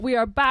We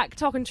are back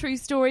talking true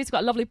stories. We've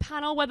got a lovely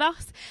panel with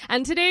us.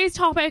 And today's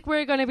topic,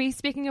 we're going to be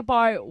speaking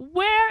about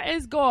where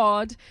is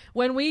God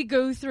when we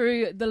go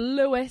through the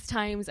lowest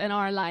times in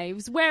our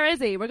lives? Where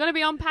is he? We're going to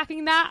be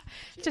unpacking that.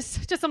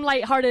 Just some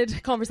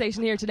light-hearted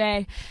conversation here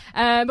today.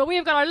 But we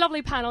have got our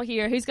lovely panel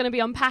here who's going to be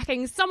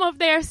unpacking some of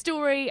their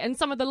story and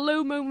some of the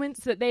low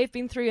moments that they've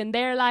been through in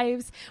their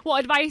lives,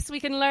 what advice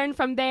we can learn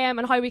from them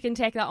and how we can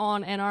take that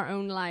on in our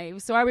own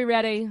lives. So are we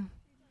ready?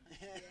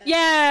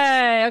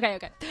 Yay!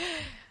 Okay.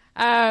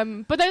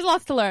 But there's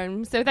lots to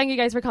learn, so thank you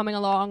guys for coming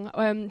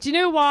along. Do you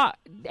know what?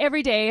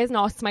 Every day is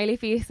not smiley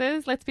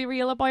faces. Let's be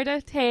real about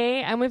it,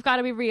 hey? And we've got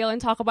to be real and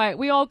talk about,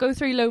 we all go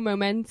through low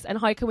moments, and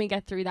how can we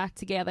get through that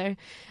together?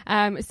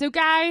 So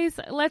guys,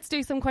 let's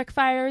do some quick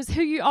fires.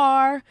 Who you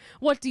are,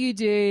 what do you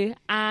do,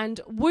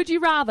 and would you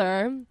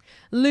rather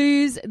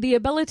lose the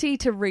ability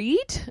to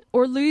read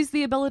or lose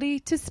the ability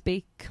to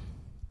speak?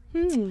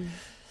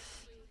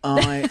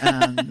 I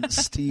am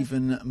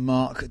Stephen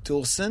Mark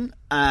Dawson,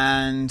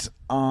 and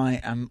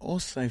I am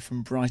also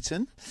from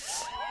Brighton.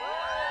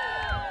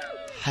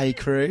 Hey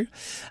crew.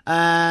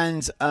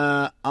 And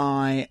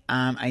I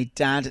am a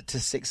dad to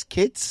 6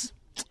 kids,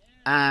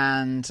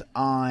 and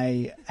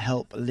I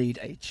help lead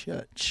a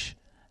church.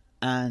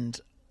 And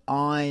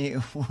I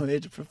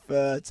would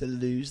prefer to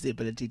lose the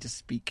ability to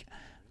speak,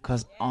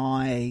 because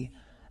I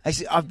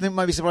think it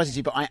might be surprising to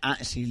you, but I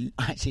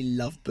actually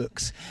love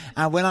books.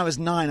 And when I was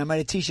 9, I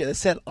made a T-shirt that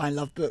said, "I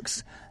love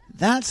books."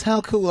 That's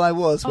how cool I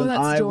was when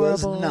I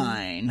adorable. was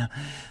 9.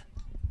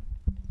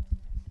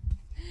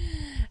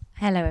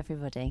 Hello,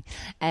 everybody.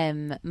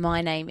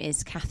 My name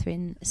is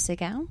Catherine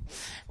Segal.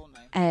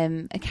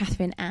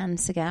 Catherine Ann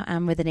Segal,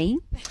 and with an E,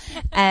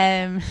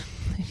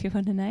 if you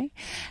want to know.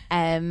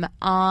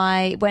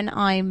 When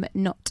I'm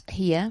not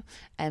here,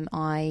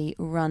 I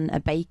run a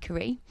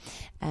bakery,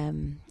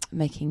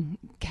 making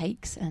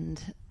cakes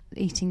and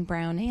eating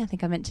brownie. I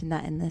think I mentioned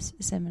that in this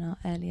seminar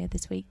earlier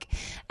this week.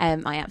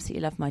 I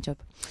absolutely love my job.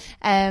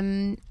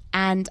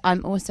 And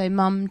I'm also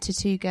mum to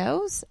 2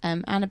 girls,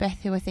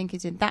 Annabeth, who I think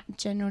is in that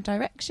general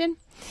direction,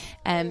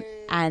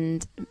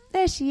 and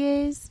there she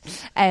is,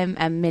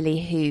 and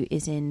Millie, who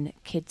is in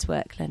kids'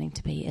 work learning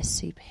to be a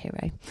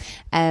superhero.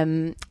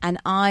 And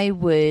I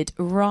would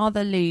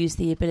rather lose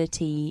the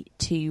ability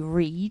to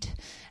read.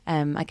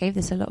 I gave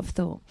this a lot of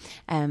thought.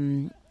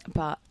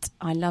 But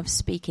I love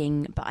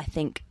speaking, but I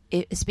think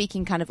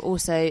speaking kind of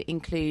also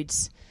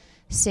includes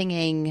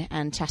singing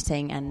and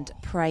chatting and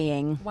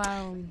praying.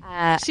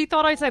 Wow. She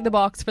thought outside the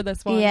box for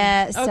this one.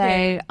 Yeah,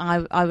 okay. So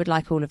I would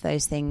like all of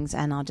those things,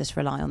 and I'll just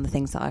rely on the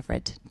things that I've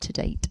read to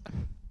date.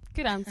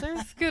 Good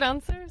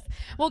answers.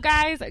 Well,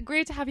 guys,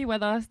 great to have you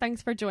with us.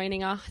 Thanks for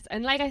joining us.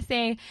 And like I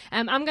say,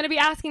 I'm going to be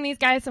asking these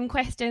guys some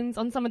questions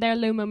on some of their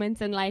low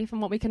moments in life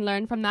and what we can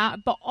learn from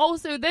that. But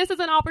also, this is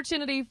an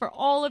opportunity for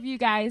all of you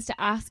guys to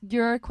ask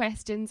your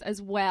questions as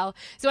well.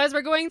 So as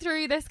we're going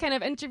through this kind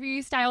of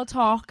interview style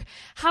talk,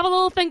 have a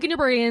little think in your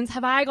brains.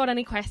 Have I got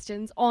any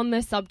questions on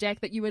this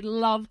subject that you would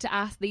love to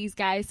ask these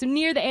guys? So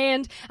near the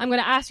end, I'm going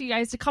to ask you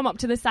guys to come up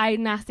to the side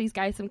and ask these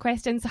guys some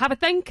questions. So have a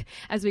think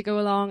as we go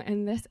along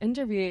in this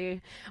interview.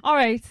 All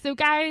right, so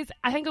guys,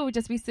 I think it would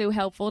just be so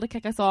helpful to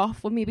kick us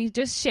off with maybe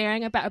just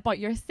sharing a bit about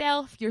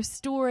yourself, your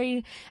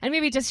story, and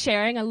maybe just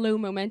sharing a low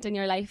moment in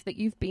your life that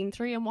you've been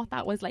through and what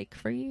that was like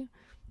for you.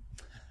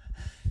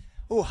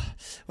 Oh,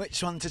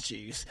 which one to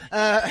choose?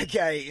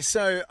 Okay,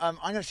 so I'm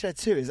going to share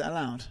 2. Is that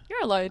allowed?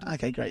 You're allowed.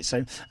 Okay, great.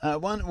 So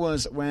one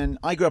was when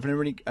I grew up in a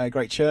really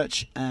great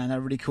church and a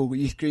really cool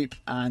youth group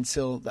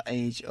until the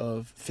age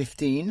of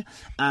 15.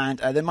 And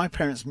then my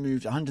parents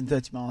moved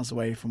 130 miles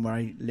away from where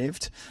I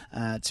lived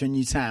to a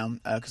new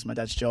town because of my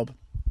dad's job.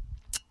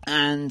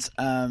 And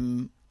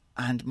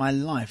my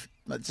life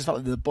just felt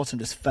like the bottom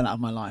just fell out of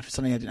my life.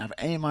 Suddenly I didn't have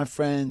any of my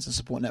friends and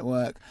support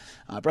network.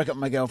 I broke up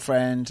with my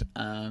girlfriend,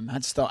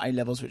 had to start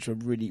A-levels, which were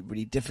really,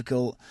 really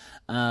difficult.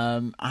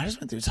 I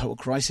just went through a total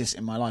crisis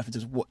in my life. And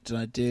just what did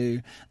I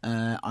do?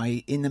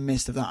 In the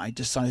midst of that, I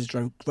decided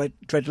to grow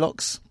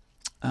dreadlocks.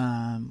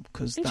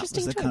 Because that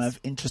was the kind of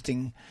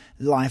interesting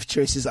life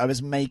choices I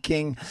was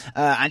making.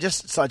 I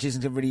just started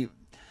choosing to really...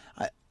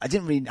 I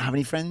didn't really have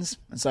any friends.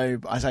 And so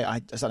I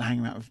started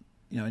hanging out with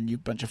a new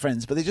bunch of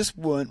friends, but they just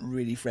weren't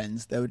really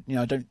friends. They would,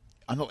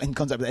 I'm not in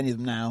contact with any of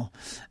them now,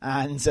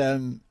 and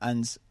none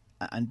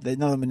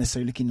of them were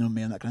necessarily looking on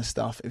me and that kind of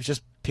stuff. It was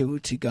just people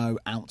to go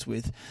out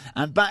with.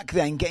 And back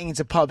then, getting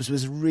into pubs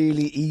was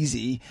really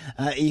easy,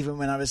 even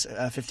when I was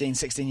 15,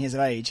 16 years of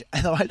age.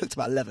 Although I looked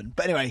about 11.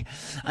 But anyway,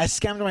 I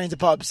scammed my way into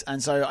pubs,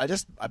 and so I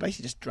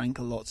basically just drank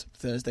a lot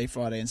Thursday,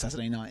 Friday, and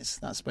Saturday nights.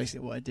 That's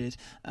basically what I did,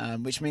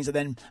 which means I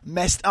then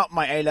messed up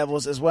my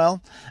A-levels as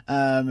well,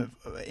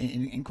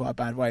 in quite a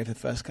bad way for the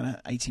first kind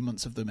of 18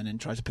 months of them, and then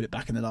tried to put it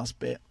back in the last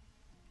bit.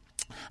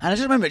 And I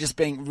just remember it just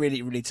being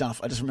really, really tough.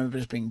 I just remember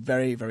just being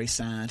very, very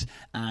sad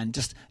and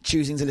just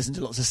choosing to listen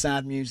to lots of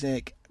sad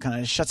music, kind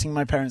of shutting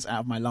my parents out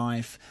of my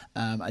life.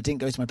 I didn't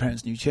go to my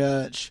parents' new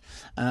church.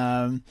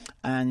 It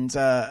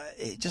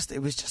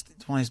was just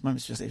one of those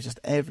moments, it was just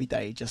every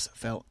day just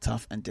felt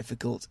tough and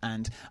difficult.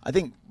 And I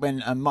think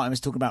when Martin was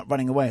talking about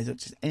running away,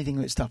 just anything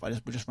that was tough, I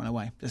would just run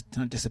away, just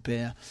kind of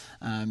disappear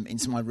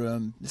into my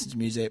room, listen to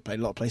music, play a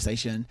lot of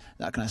PlayStation,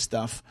 that kind of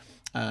stuff.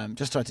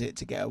 Just try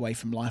to get away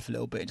from life a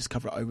little bit and just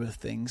cover it over with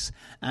things.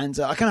 And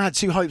I kind of had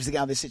two hopes to get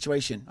out of this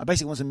situation. I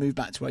basically wanted to move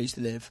back to where I used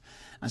to live.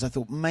 And so I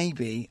thought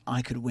maybe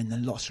I could win the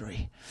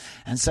lottery.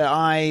 And so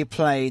I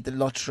played the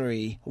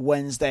lottery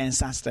Wednesday and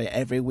Saturday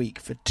every week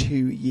for 2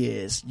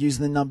 years,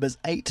 using the numbers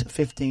 8,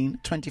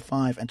 15,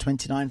 25 and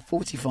 29,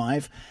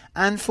 45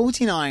 and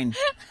 49.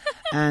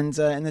 And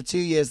in the 2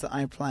 years that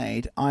I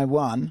played, I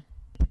won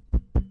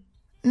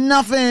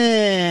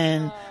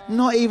nothing.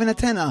 Not even a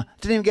tenner.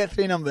 Didn't even get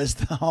 3 numbers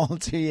the whole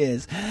 2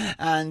 years.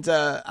 And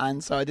so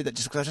I did that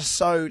just because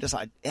I was just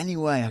like any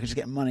way I could just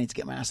get money to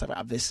get my ass out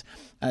of this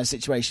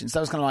situation. So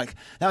that was kind of like,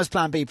 that was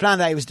plan B.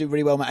 Plan A was to do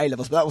really well in my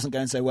A-levels, but that wasn't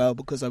going so well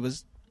because I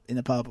was in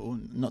the pub or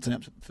not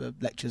turning up for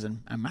lectures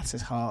and maths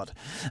is hard.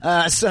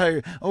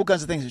 So all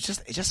kinds of things.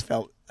 It just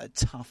felt a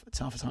tough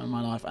time in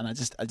my life, and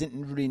I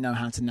didn't really know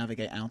how to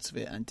navigate out of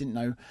it, and didn't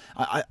know.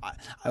 I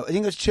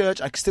didn't go to church.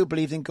 I still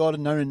believed in God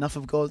and known enough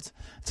of God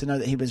to know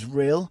that He was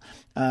real.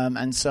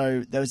 And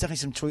so there was definitely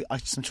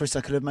some choice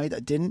I could have made that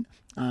I didn't,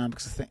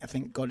 because I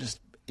think God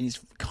just in His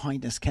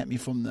kindness kept me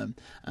from them.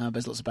 But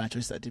there's lots of bad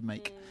choices that I did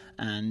make,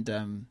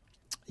 and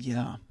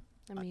yeah,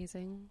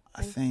 amazing.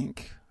 I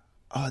think.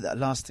 Oh, that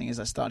last thing is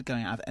I started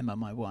going out with Emma,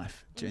 my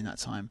wife, during that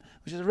time,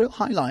 which is a real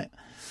highlight,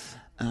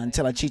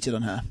 until I cheated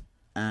on her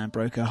and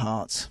broke her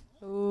heart.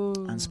 Ooh.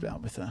 And split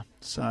up with her.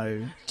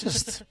 So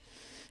just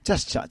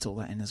chucked all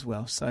that in as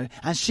well. So,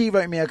 and she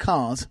wrote me a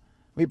card.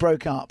 We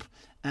broke up,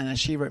 and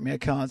she wrote me a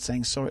card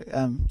saying, sorry,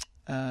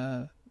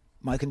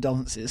 my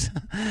condolences.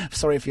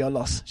 Sorry for your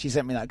loss. She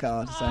sent me that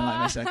card saying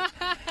like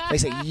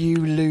basically, you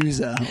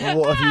loser.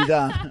 What have you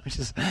done? Which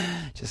is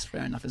just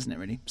fair enough, isn't it?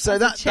 Really. So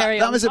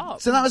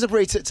that was a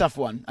pretty tough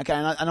one. Okay,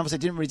 and obviously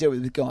didn't really deal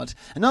with God.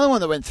 Another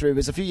one that went through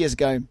was a few years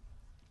ago.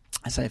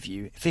 I say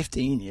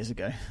 15 years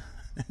ago.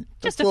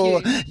 Just before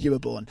a few. you were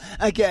born.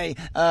 Okay,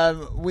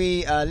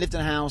 we lived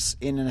in a house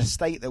in an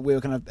estate that we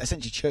were kind of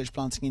essentially church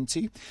planting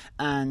into,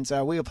 and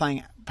we were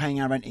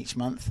paying our rent each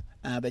month.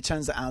 But it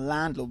turns out our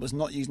landlord was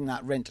not using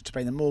that rent to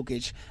pay the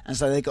mortgage, and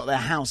so they got their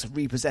house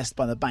repossessed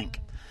by the bank.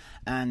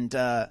 And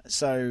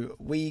so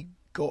we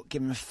got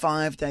given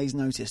 5 days'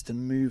 notice to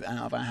move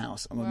out of our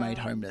house, and were made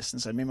homeless.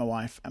 And so me and my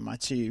wife and my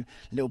 2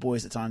 little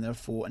boys at the time, they were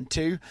 4 and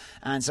 2,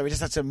 and so we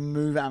just had to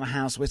move out of our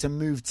house. We had to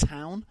move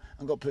town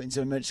and got put into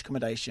emergency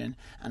accommodation,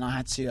 and I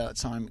had to at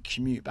the time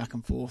commute back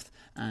and forth,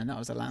 and that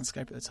was the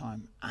landscape at the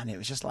time, and it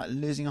was just like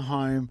losing a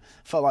home.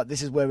 Felt like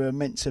this is where we were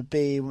meant to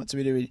be, we want to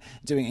be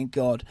doing in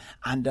God.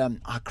 And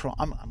I cry.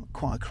 I'm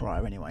quite a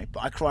crier anyway,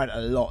 but I cried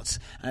a lot,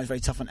 and it was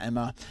very tough on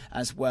Emma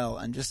as well,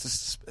 and just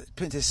to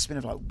put into this spin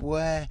of like,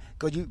 where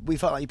God, we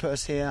felt like you put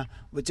us here,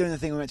 we're doing the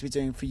thing we're meant to be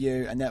doing for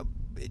you, and that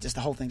just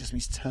the whole thing just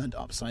means turned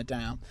upside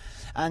down.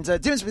 And the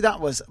difference with that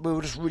was we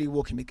were just really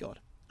walking with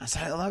God. And so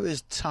although it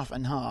was tough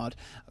and hard,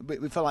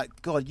 we felt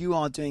like, God, you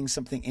are doing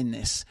something in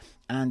this,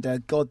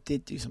 and God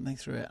did do something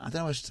through it. I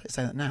don't know if I should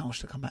say that now, or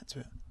should I come back to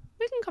it?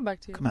 We can come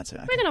back to it.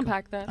 Okay, we can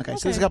unpack that. Okay,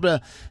 so there's a couple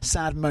of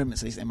sad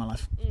moments at least in my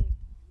life.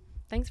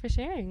 Thanks for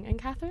sharing. And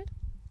Catherine?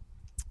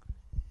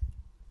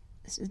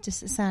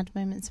 Just sad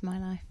moments in my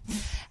life.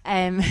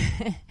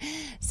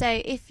 So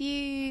if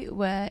you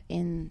were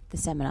in the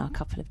seminar a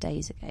couple of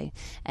days ago,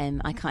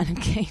 I kind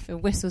of gave a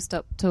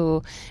whistle-stop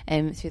tour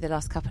through the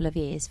last couple of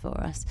years for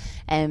us.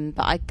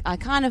 But I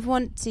kind of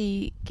want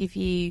to give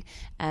you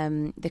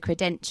the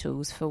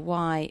credentials for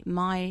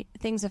why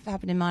things have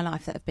happened in my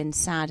life that have been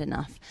sad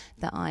enough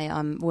that I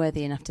am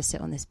worthy enough to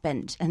sit on this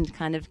bench and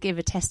kind of give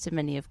a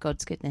testimony of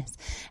God's goodness.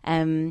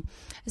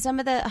 Some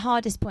of the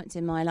hardest points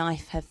in my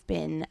life have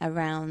been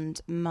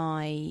around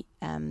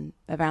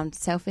around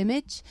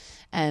self-image,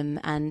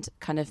 and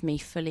kind of me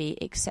fully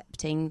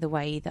accepting the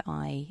way that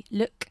I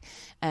look,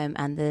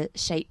 and the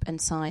shape and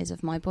size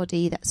of my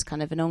body. That's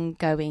kind of an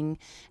ongoing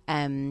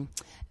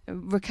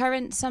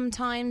recurrence.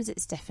 Sometimes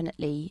it's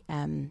definitely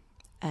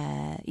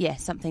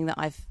something that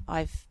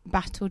I've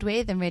battled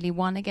with and really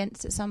won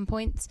against at some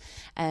points,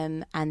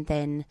 and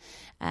then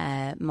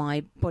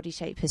my body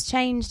shape has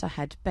changed. I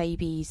had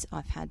babies,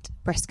 I've had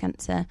breast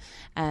cancer,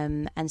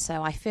 and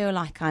so I feel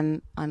like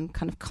I'm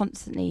kind of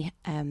constantly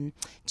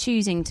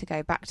choosing to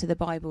go back to the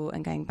Bible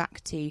and going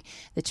back to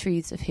the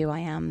truths of who I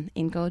am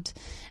in God.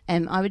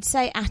 I would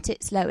say at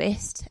its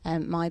lowest,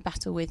 my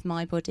battle with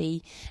my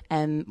body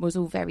was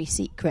all very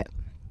secret.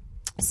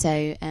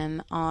 So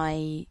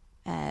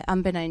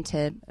unbeknown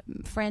to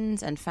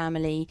friends and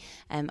family,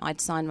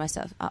 I'd signed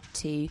myself up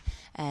to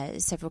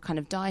several kind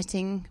of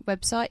dieting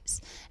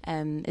websites.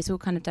 It's all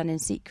kind of done in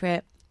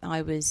secret.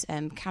 I was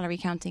calorie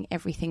counting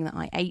everything that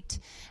I ate.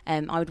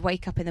 I would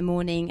wake up in the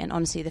morning, and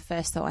honestly, the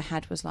first thought I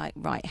had was like,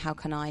 right, how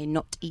can I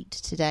not eat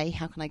today?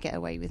 How can I get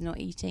away with not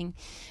eating?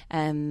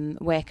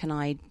 Where can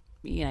I,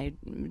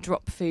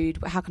 drop food?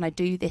 How can I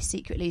do this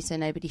secretly so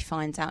nobody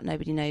finds out?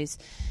 Nobody knows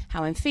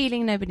how I'm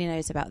feeling. Nobody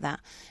knows about that.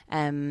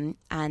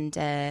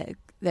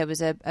 There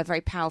was a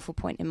very powerful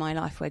point in my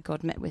life where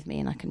God met with me,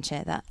 and I can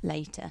share that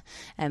later.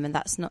 And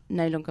that's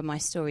no longer my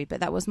story,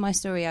 but that was my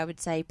story, I would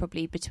say,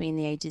 probably between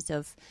the ages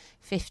of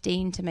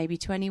 15 to maybe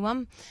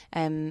 21,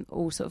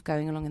 all sort of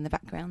going along in the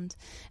background.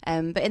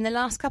 But in the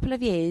last couple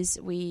of years,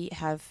 we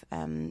have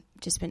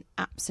just been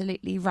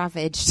absolutely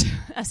ravaged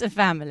as a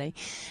family.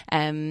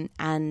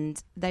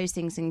 And those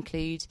things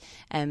include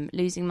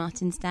losing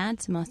Martin's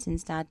dad. So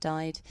Martin's dad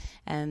died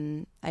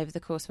over the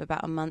course of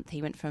about a month.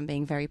 He went from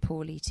being very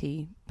poorly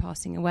to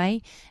passing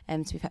away.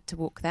 So we've had to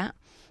walk that.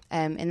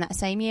 In that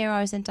same year,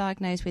 I was then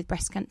diagnosed with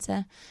breast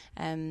cancer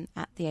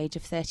at the age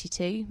of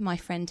 32. My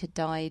friend had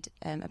died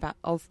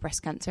of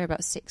breast cancer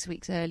about 6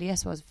 weeks earlier,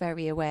 so I was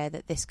very aware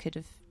that this could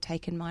have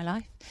taken my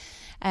life.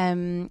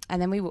 And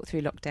then we walked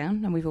through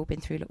lockdown, and we've all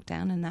been through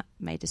lockdown, and that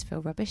made us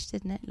feel rubbish,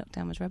 didn't it?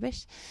 Lockdown was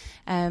rubbish.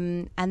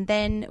 And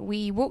then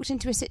we walked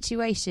into a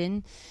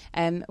situation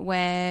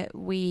where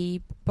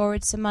we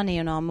borrowed some money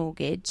on our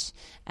mortgage,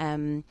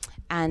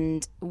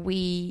 and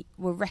we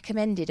were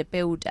recommended a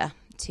builder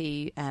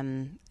to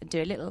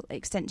do a little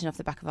extension off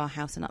the back of our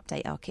house and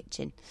update our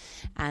kitchen.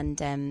 And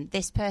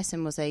this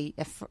person was a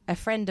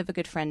friend of a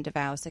good friend of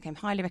ours, so came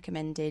highly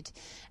recommended.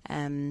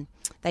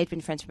 They'd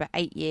been friends for about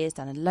 8 years,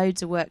 done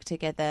loads of work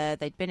together.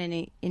 They'd been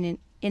in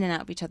and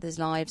out of each other's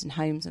lives and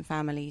homes and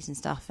families and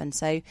stuff. And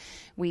so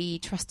we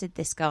trusted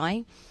this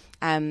guy.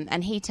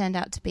 And he turned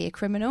out to be a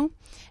criminal,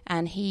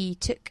 and he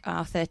took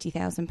our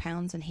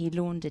 £30,000 and he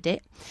laundered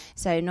it.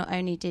 So not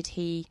only did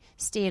he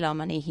steal our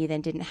money, he then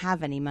didn't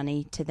have any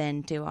money to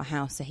then do our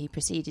house. So he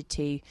proceeded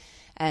to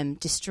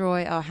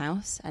destroy our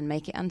house and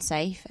make it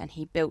unsafe, and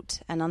he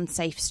built an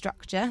unsafe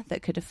structure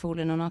that could have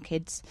fallen on our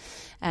kids.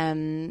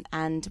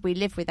 And we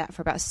lived with that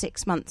for about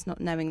 6 months,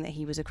 not knowing that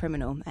he was a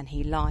criminal, and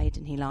he lied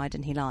and he lied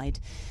and he lied.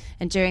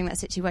 And during that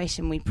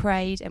situation, we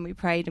prayed and we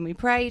prayed and we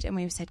prayed, and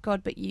we said,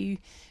 God, but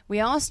we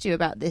asked you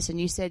about this,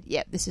 and you said,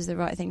 yep, this is the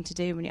right thing to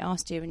do. And we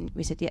asked you, and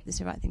we said, yep, this is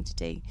the right thing to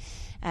do.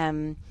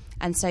 And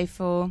so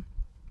for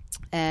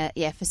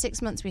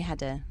 6 months we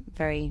had a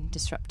very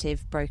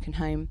disruptive, broken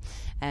home,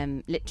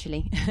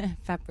 literally,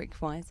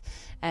 fabric-wise.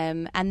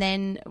 And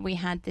then we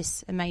had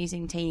this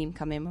amazing team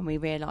come in when we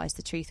realised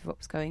the truth of what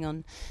was going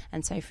on.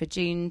 And so for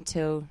June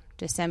till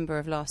December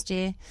of last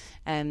year,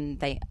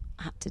 they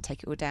had to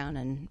take it all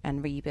down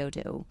and rebuild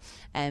it all.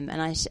 And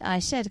I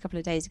shared a couple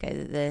of days ago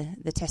that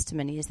the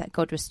testimony is that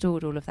God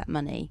restored all of that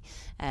money,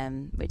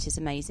 which is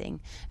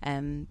amazing.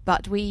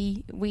 But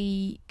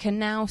we can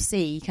now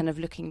see, kind of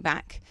looking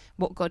back,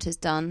 what God has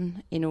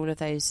done in all of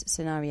those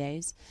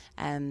scenarios.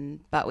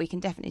 But we can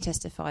definitely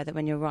testify that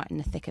when you're right in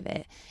the thick of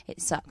it,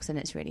 it sucks and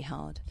it's really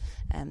hard.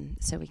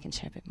 So we can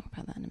share a bit more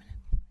about that in a minute.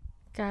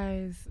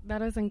 Guys,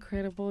 that is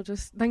incredible.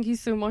 Just thank you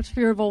so much for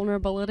your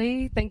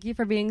vulnerability. Thank you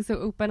for being so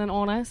open and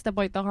honest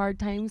about the hard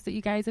times that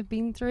you guys have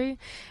been through.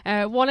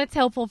 It's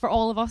helpful for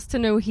all of us to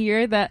know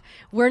here that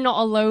we're not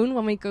alone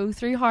when we go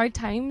through hard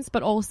times,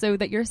 but also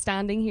that you're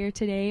standing here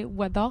today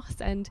with us,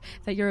 and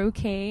that you're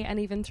okay, and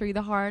even through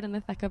the hard and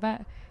the thick of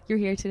it, you're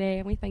here today,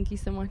 and we thank you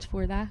so much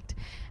for that.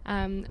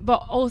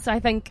 But also I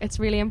think it's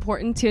really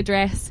important to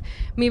address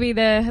maybe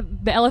the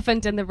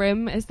elephant in the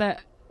room, is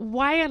that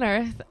why on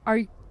earth are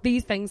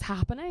these things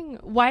happening?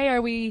 Why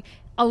are we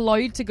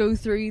allowed to go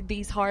through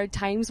these hard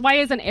times? Why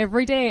isn't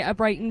every day a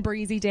bright and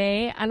breezy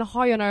day? And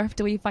how on earth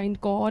do we find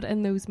God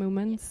in those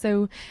moments?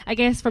 So I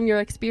guess from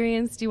your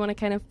experience, do you want to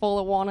kind of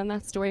follow on in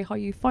that story, how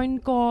you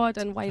found God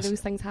and why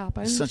those things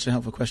happen? Such a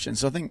helpful question.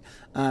 So I think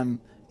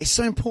it's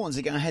so important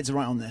to get our heads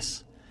right on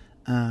this.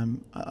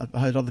 I've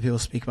heard other people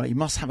speak about you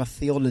must have a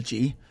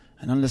theology,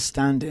 an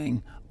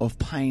understanding of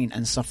pain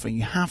and suffering.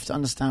 You have to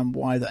understand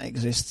why that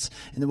exists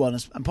in the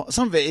world. And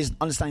some of it is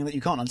understanding that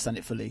you can't understand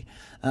it fully,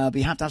 but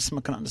you have to have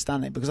some kind of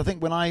understanding. Because I think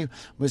when I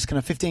was kind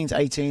of 15 to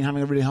 18,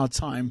 having a really hard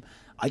time,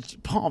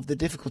 part of the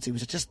difficulty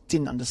was I just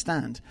didn't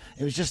understand.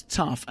 It was just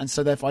tough, and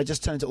so therefore I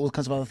just turned to all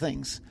kinds of other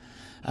things.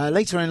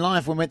 Later in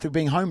life, when we went through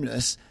being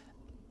homeless,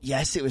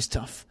 yes, it was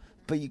tough.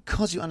 But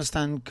because you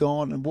understand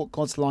God and what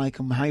God's like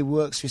and how he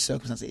works through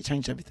circumstances, it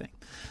changed everything.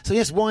 So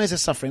yes, why is there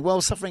suffering?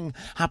 Well, suffering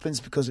happens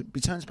because it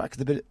returns back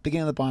to the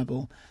beginning of the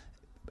Bible.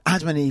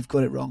 Adam and Eve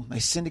got it wrong. They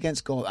sinned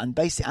against God, and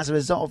basically as a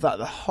result of that,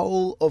 the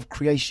whole of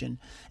creation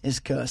is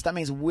cursed. That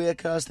means we're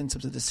cursed in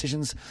terms of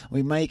decisions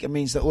we make. It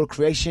means that all of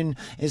creation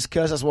is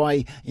cursed. That's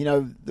why,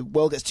 the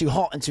world gets too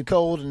hot and too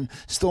cold and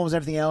storms and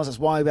everything else. That's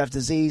why we have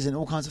disease and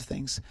all kinds of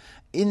things.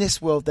 In this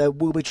world, there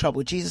will be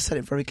trouble. Jesus said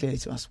it very clearly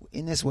to us.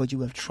 In this world,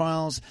 you have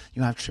trials,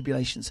 you have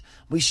tribulations.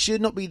 We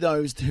should not be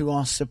those who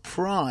are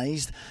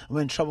surprised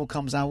when trouble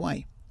comes our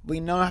way. We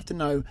have to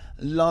know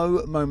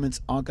low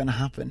moments are going to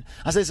happen.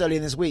 I said this earlier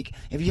in this week.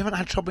 If you haven't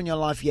had trouble in your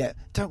life yet,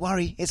 don't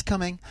worry, it's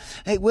coming.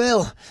 It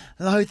will.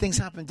 Low things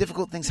happen,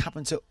 difficult things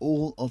happen to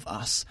all of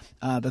us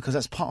because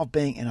that's part of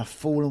being in a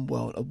fallen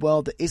world, a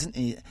world that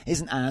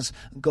isn't as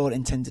God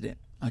intended it.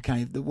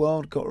 Okay, the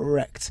world got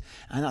wrecked,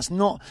 and that's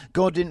not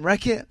God didn't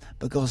wreck it,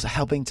 but God's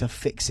helping to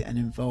fix it and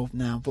involved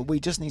now. But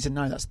we just need to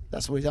know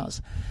that's what He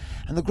does.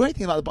 And the great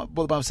thing about what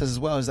the Bible says as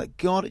well is that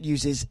God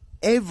uses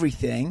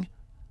everything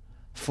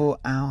for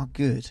our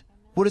good.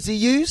 What does He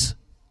use?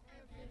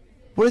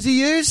 What does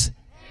He use?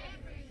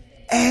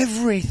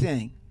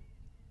 Everything.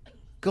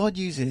 God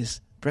uses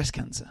breast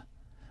cancer.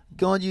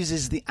 God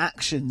uses the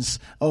actions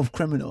of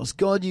criminals.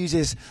 God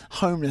uses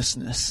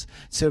homelessness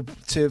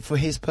for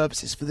His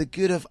purposes, for the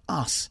good of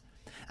us.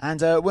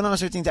 And when I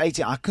was 15 to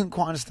 18, I couldn't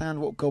quite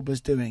understand what God was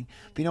doing.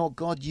 But you know what?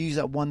 God used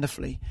that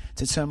wonderfully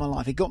to turn my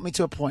life. It got me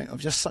to a point of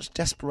just such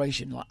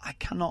desperation. Like, I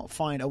cannot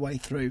find a way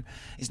through.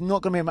 It's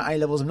not going to be my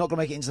A-levels. I'm not going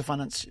to make it into the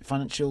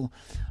financial...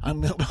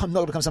 I'm not going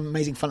to become some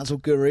amazing financial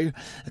guru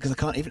because I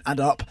can't even add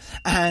up.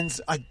 And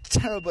I'm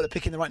terrible at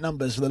picking the right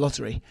numbers for the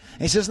lottery.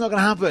 It's just not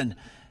going to happen.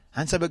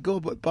 And so, but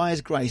God, by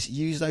His grace,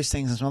 used those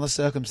things and some other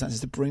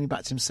circumstances to bring me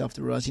back to Himself,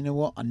 to realise, you know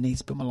what, I need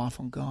to put my life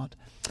on God.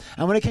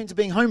 And when it came to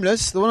being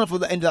homeless, the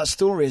wonderful end of that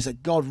story is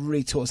that God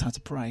really taught us how to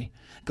pray.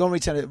 God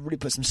really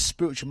put some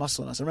spiritual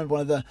muscle on us. I remember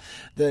one of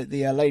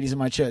the ladies in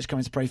my church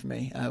coming to pray for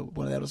me.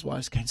 One of the elders'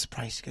 wives came to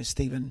pray. She goes,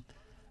 Stephen,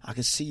 I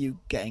could see you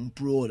getting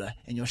broader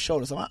in your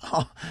shoulders. I'm like,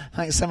 oh,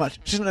 thanks so much.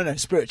 She said, no,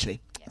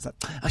 spiritually. I was like,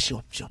 oh,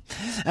 sure.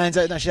 And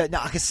no, she's like,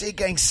 no, I can see it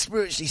getting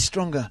spiritually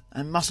stronger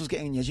and muscles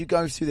getting in you. As you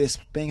go through this,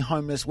 being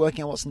homeless,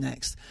 working out what's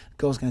next,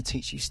 God's going to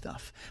teach you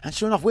stuff. And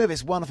sure enough, we have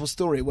this wonderful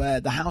story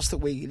where the house that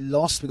we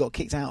lost, we got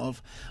kicked out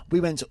of, we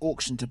went to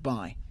auction to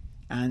buy.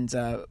 And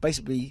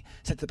basically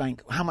said to the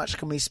bank, how much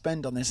can we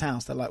spend on this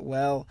house? They're like,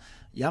 well,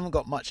 you haven't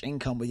got much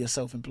income with your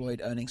self-employed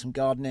earnings from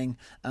gardening,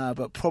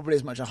 but probably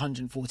as much as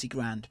 140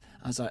 grand.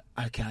 I was like,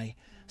 okay.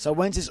 So I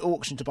went to this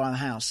auction to buy the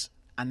house.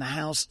 And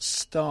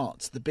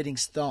the bidding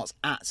starts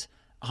at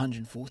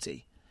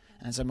 140.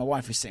 And so my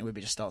wife who's sitting with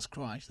me just starts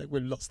crying. She's like,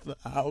 we lost the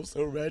house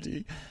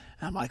already.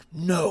 And I'm like,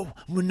 no,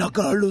 we're not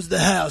going to lose the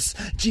house.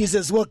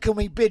 Jesus, what can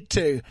we bid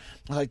to?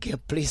 I'm like, yeah,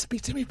 please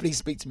speak to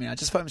me. I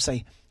just phoned him and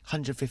say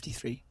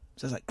 153.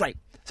 So I was like, great.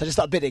 So I just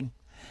started bidding.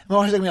 My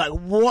wife's looking at me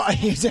like, what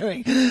are you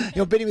doing?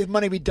 You're bidding with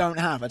money we don't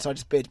have. And so I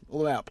just bid all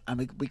the way up.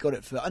 And we got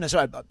it for, God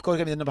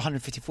gave me the number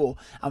 154.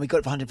 And we got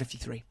it for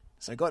 153.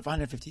 So I got it for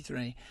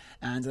 153,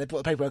 and they put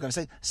the paperwork over and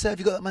said, sir, have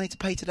you got that money to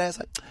pay today? I was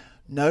like,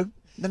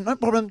 no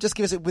problem, just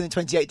give us it within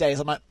 28 days.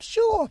 I'm like,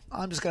 sure,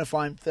 I'm just going to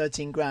find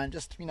 13 grand,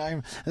 just,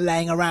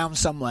 laying around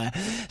somewhere.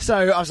 So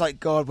I was like,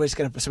 God,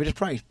 so we just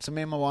prayed. So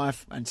me and my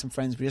wife and some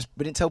friends, we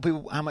didn't tell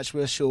people how much we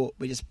were short,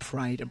 we just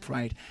prayed,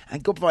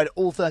 and God provided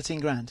all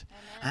 13 grand.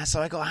 And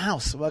so I got a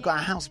house, I got our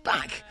house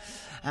back.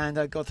 And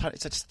God,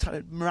 it's just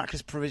a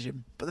miraculous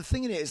provision. But the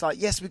thing in it is like,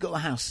 yes, we got a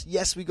house.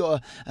 Yes, we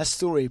got a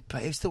story.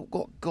 But it's still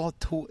what God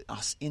taught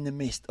us in the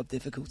midst of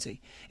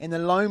difficulty. In the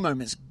low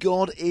moments,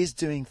 God is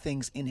doing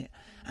things in it.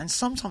 And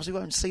sometimes we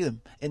won't see them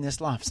in this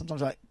life.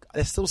 Sometimes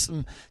there's still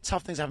some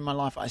tough things I have in my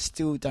life I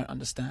still don't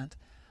understand.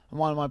 And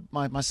one of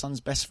my son's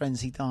best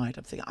friends, he died.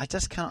 I'm thinking, I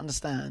just can't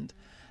understand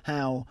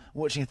how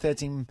watching a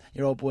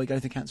 13-year-old boy go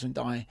through cancer and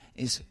die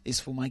is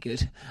for my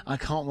good. I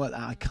can't work that.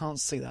 I can't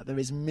see that. There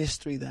is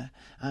mystery there,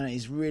 and it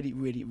is really,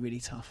 really,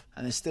 really tough.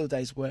 And there's still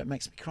days where it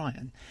makes me cry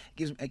and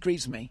it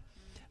grieves me.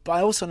 But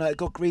I also know that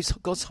God grieves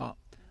God's heart.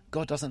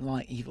 God doesn't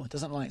like evil.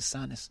 Doesn't like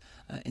sadness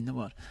in the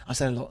world. I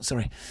said a lot.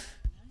 Sorry.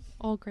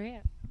 All great.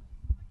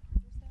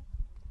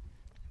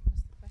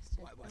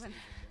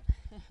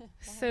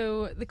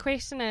 So the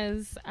question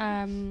is,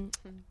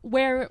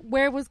 where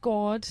was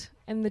God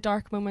in the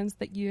dark moments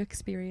that you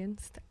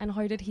experienced, and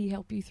how did He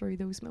help you through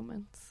those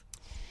moments?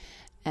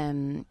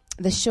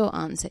 The short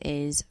answer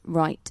is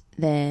right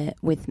there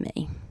with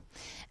me.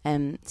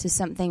 So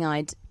something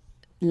I'd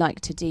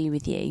like to do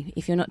with you,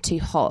 if you're not too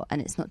hot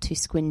and it's not too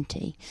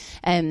squinty,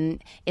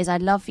 is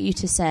I'd love for you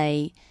to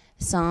say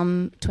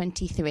Psalm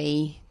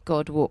 23,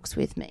 God walks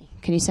with me.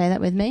 Can you say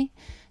that with me?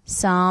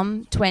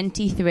 Psalm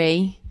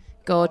 23,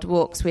 God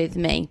walks with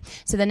me.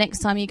 So the next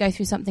time you go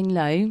through something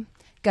low,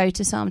 go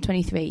to Psalm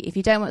 23. If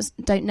you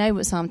don't know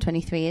what Psalm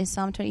 23 is,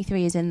 Psalm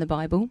 23 is in the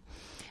Bible.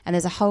 And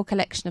there's a whole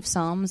collection of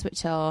psalms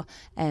which are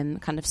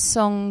kind of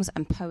songs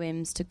and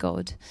poems to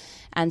God.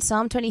 And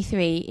Psalm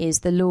 23 is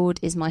the Lord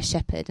is my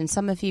shepherd. And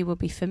some of you will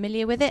be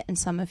familiar with it and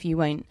some of you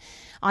won't.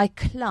 I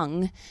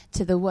clung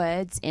to the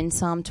words in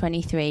Psalm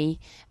 23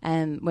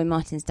 when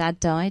Martin's dad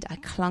died. I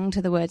clung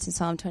to the words in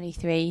Psalm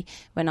 23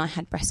 when I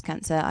had breast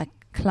cancer. I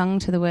clung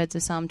to the words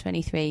of Psalm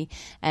 23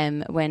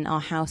 when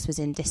our house was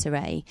in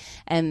disarray.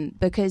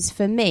 Because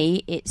for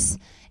me, it's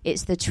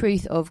the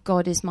truth of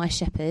God is my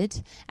shepherd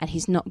and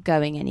He's not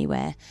going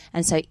anywhere.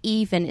 And so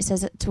even, it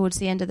says towards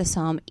the end of the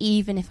psalm,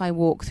 even if I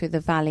walk through the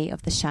valley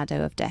of the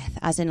shadow of death,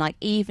 as in like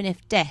even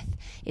if death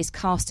is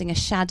casting a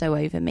shadow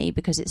over me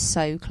because it's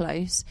so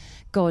close,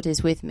 God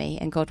is with me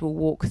and God will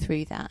walk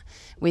through that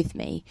with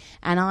me.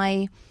 And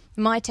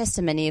my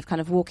testimony of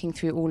kind of walking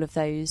through all of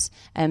those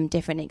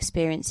different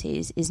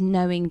experiences is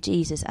knowing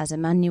Jesus as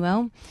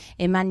Emmanuel.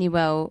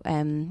 Emmanuel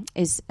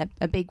is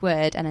a big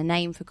word and a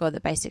name for God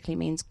that basically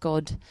means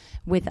God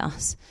with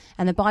us.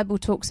 And the Bible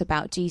talks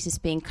about Jesus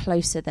being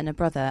closer than a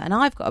brother. And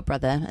I've got a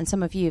brother, and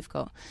some of you have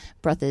got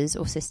brothers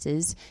or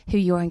sisters who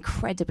you're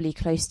incredibly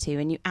close to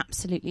and you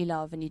absolutely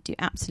love and you do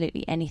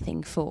absolutely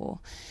anything for.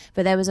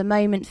 But there was a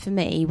moment for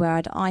me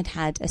where I'd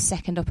had a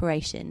second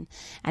operation,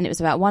 and it was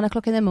about 1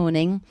 o'clock in the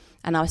morning,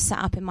 and I was sat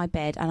up in my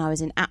bed and I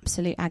was in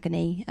absolute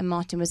agony, and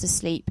Martin was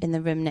asleep in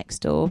the room next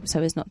door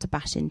so as not to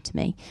bash into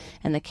me,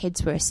 and the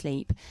kids were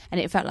asleep, and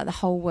it felt like the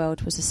whole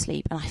world was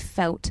asleep, and I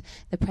felt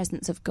the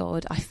presence of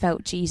God. I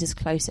felt Jesus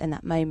close in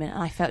that moment,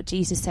 and I felt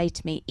Jesus say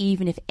to me,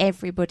 even if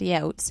everybody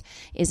else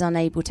is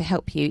unable to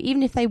help you,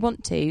 even if they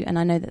want to, and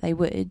I know that they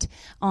would,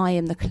 I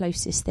am the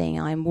closest thing.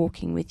 I am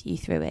walking with you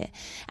through it.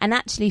 And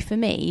actually for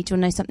me, do you want to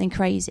know something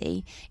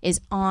crazy,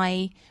 is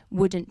I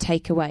wouldn't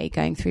take away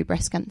going through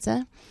breast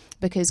cancer,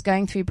 because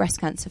going through breast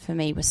cancer for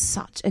me was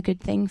such a good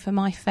thing for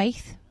my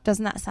faith.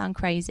 Doesn't that sound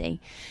crazy?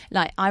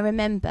 Like, I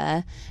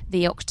remember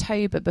the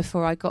October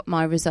before I got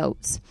my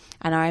results,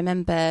 and I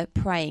remember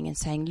praying and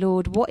saying,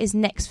 Lord, what is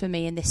next for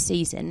me in this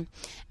season?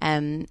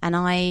 And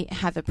I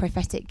have a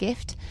prophetic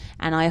gift,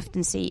 and I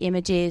often see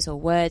images or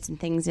words and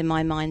things in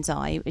my mind's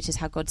eye, which is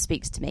how God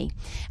speaks to me.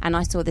 And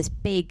I saw this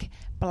big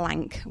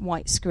blank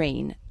white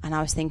screen, and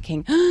I was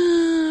thinking,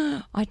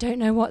 I don't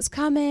know what's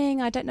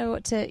coming. I don't know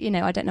what to,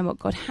 I don't know what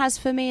God has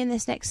for me in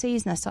this next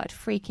season. I started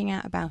freaking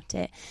out about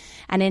it.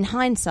 And in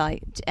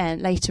hindsight,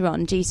 later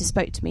on, Jesus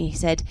spoke to me. He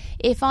said,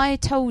 if I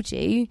told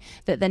you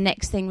that the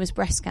next thing was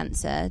breast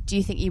cancer, do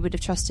you think you would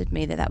have trusted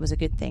me that that was a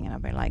good thing? And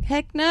I'd be like,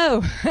 heck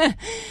no.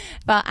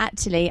 But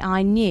actually,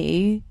 I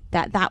knew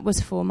that that was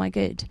for my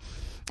good.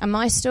 And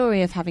my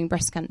story of having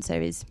breast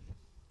cancer is,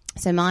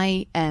 so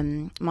my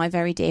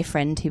very dear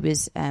friend, who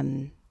was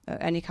only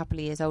a couple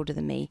of years older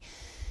than me,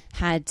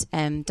 had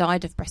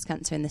died of breast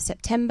cancer in the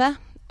September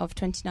of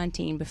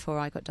 2019 before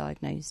I got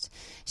diagnosed.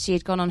 She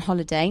had gone on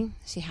holiday.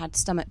 She had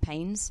stomach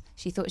pains.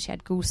 She thought she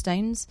had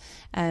gallstones,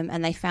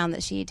 and they found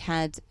that she'd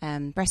had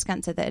breast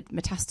cancer that had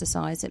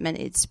metastasized. It meant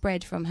it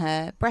spread from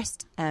her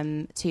breast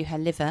to her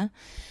liver,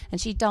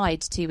 and she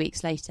died 2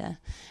 weeks later.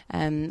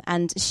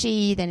 And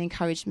she then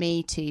encouraged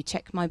me to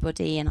check my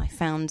body, and I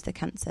found the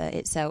cancer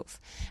itself.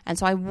 And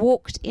so I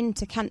walked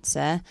into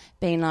cancer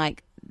being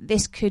like,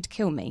 this could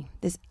kill me.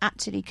 This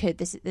actually could.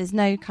 There's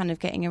no kind of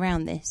getting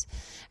around this.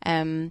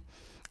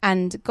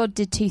 And God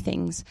did two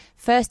things.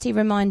 First, he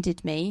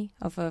reminded me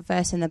of a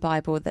verse in the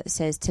Bible that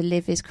says, to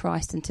live is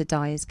Christ and to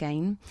die is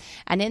gain.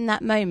 And in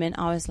that moment,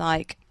 I was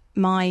like,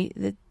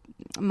 the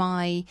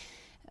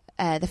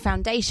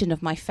foundation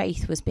of my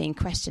faith was being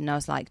questioned. I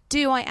was like,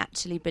 do I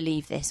actually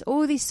believe this?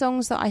 All these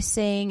songs that I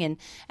sing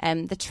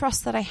and the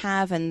trust that I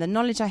have and the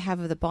knowledge I have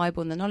of the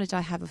Bible and the knowledge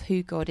I have of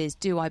who God is,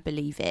 do I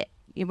believe it?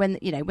 When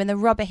the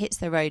rubber hits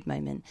the road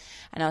moment.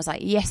 And I was like,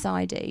 yes,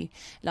 I do.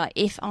 Like,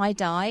 if I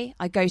die,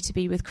 I go to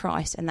be with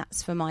Christ, and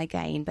that's for my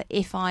gain. But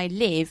if I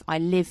live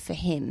for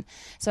him.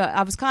 So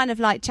I was kind of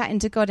like chatting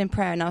to God in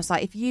prayer, and I was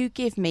like, if you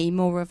give me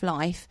more of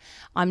life,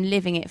 I'm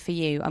living it for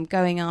you. I'm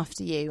going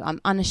after you. I'm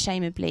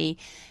unashamedly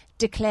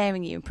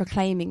declaring you and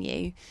proclaiming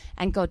you.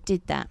 And God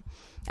did that.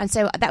 And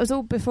so that was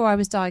all before I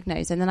was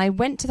diagnosed. And then I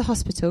went to the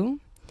hospital,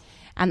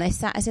 and they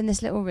sat us in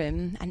this little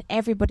room, and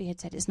everybody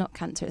had said, it's not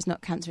cancer, it's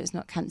not cancer, it's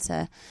not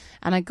cancer.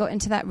 And I got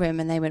into that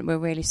room, and they went, we're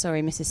really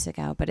sorry, Mrs.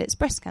 Segal, but it's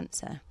breast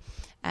cancer.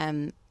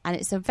 And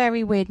it's a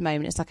very weird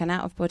moment. It's like an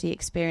out-of-body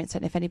experience. I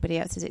don't know if anybody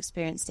else has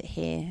experienced it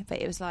here,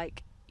 but it was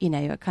like,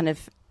 a kind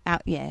of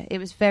it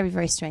was very,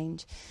 very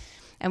strange.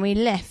 And we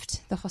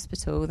left the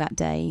hospital that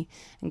day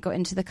and got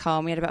into the car,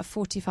 and we had about a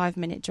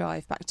 45-minute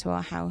drive back to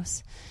our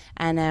house.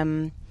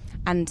 And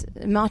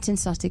Martin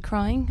started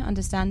crying,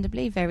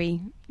 understandably, very,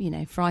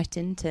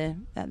 frightened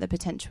at the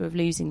potential of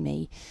losing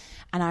me.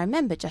 And I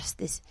remember just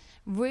this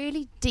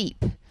really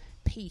deep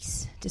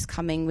peace just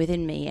coming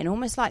within me, and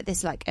almost like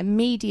this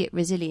immediate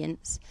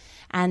resilience.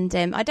 And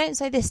I don't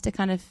say this to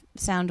kind of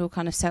sound all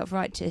kind of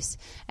self-righteous,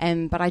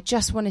 but I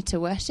just wanted to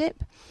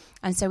worship.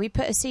 And so we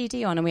put a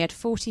CD on, and we had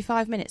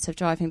 45 minutes of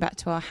driving back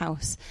to our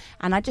house.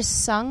 And I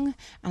just sung,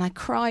 and I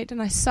cried,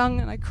 and I sung,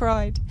 and I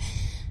cried.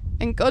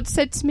 And God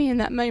said to me in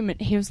that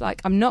moment, he was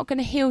like, I'm not going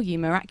to heal you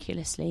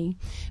miraculously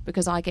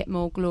because I get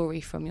more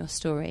glory from your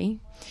story,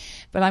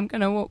 but I'm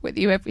going to walk with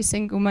you every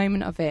single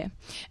moment of it.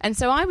 And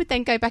so I would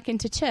then go back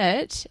into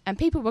church, and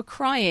people were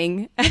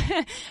crying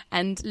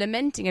and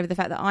lamenting over the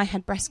fact that I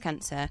had breast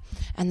cancer.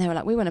 And they were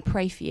like, we want to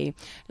pray for you.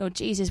 Lord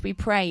Jesus, we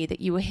pray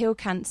that you will heal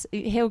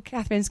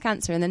Catherine's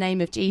cancer in the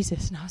name of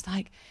Jesus. And I was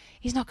like,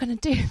 he's not going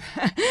to do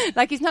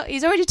that.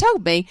 He's already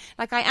told me.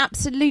 I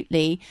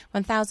absolutely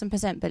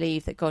 1000%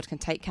 believe that God can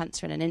take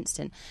cancer in an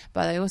instant.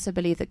 But I also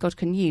believe that God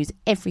can use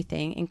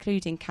everything,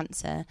 including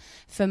cancer,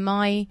 for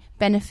my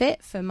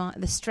benefit, for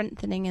the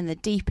strengthening and the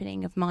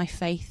deepening of my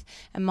faith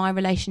and my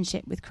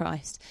relationship with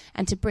Christ,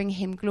 and to bring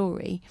him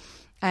glory.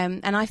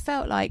 And I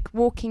felt like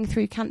walking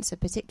through cancer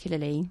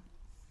particularly,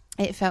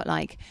 it felt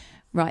like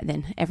right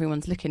then,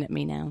 everyone's looking at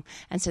me now.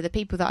 And so the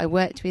people that I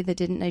worked with that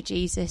didn't know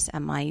Jesus,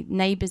 and my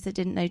neighbours that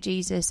didn't know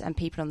Jesus, and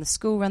people on the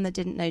school run that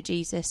didn't know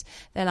Jesus,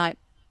 they're like,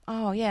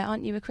 oh yeah,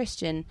 aren't you a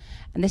Christian?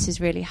 And this is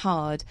really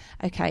hard.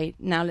 Okay,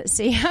 now let's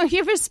see how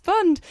you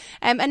respond.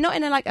 And not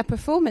in a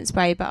performance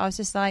way, but I was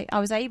just like, I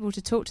was able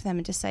to talk to them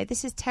and just say,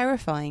 this is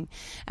terrifying.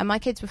 And my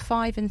kids were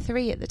 5 and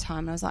 3 at the time.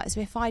 And I was like,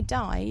 so if I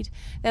died,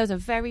 there was a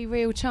very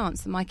real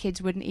chance that my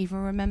kids wouldn't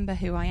even remember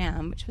who I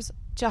am, which was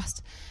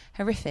just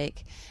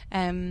horrific.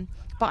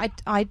 But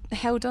I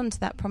held on to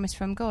that promise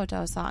from God.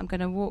 I was like, I'm going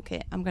to walk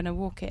it. I'm going to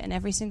walk it. And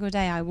every single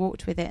day I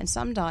walked with it. And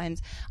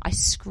sometimes I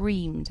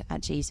screamed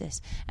at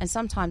Jesus. And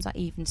sometimes I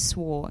even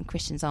swore, and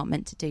Christians aren't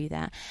meant to do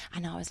that.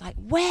 And I was like,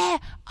 where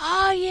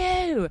are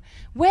you?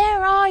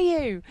 Where are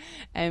you?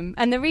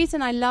 And the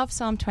reason I love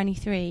Psalm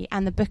 23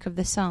 and the book of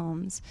the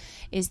Psalms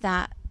is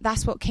that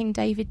that's what King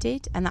David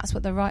did. And that's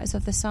what the writers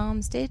of the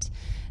Psalms did.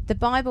 The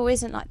Bible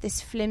isn't like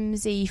this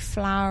flimsy,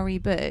 flowery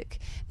book.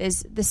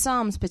 The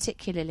Psalms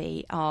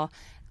particularly are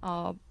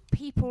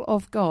people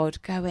of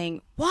God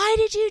going, why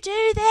did you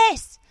do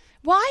this?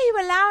 Why are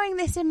you allowing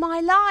this in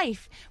my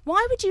life?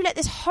 Why would you let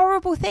this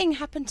horrible thing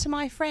happen to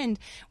my friend?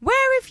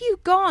 Where have you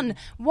gone?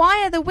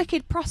 Why are the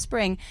wicked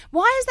prospering?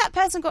 Why has that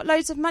person got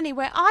loads of money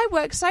where I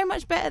work so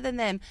much better than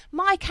them?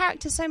 My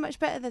character's so much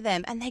better than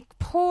them. And they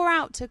pour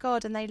out to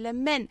God and they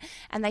lament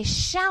and they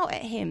shout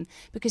at him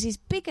because he's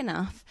big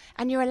enough,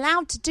 and you're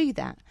allowed to do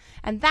that.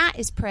 And that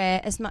is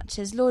prayer as much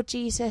as, Lord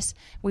Jesus,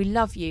 we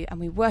love you and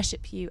we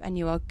worship you, and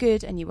you are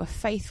good and you are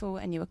faithful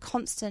and you are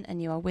constant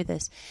and you are with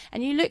us.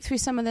 And you look through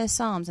some of those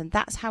Psalms and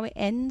that's how it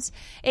ends.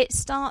 It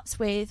starts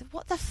with,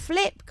 what the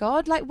flip,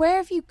 God? Like, where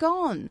have you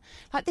gone?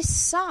 Like, this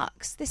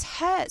sucks. This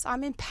hurts.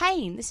 I'm in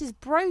pain. This is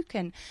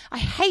broken. I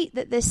hate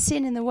that there's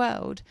sin in the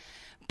world.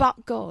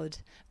 But God,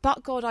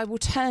 I will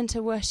turn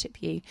to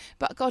worship you.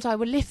 But God, I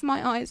will lift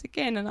my eyes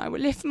again, and I will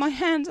lift my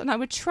hands, and I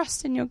will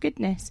trust in your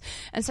goodness.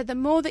 And so the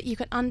more that you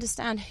can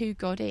understand who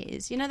God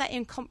is, you know that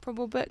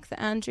incomparable book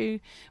that Andrew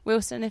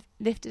Wilson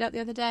lifted up the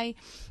other day?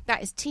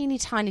 That is teeny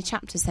tiny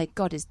chapters say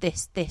God is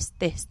this, this,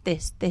 this,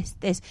 this, this,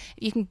 this.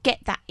 If you can get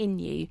that in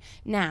you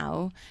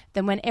now,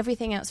 then when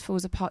everything else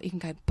falls apart, you can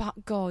go,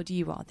 but God,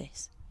 you are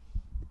this.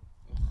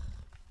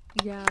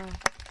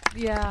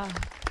 Yeah.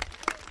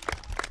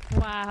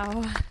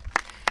 Wow.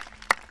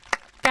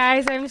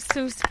 Guys, I'm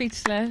so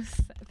speechless.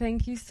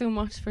 Thank you so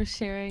much for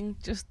sharing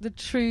just the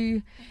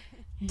true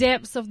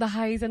depths of the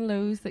highs and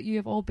lows that you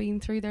have all been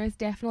through. There is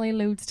definitely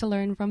loads to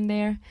learn from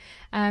there.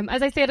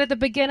 As I said at the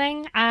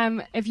beginning,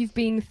 if you've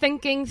been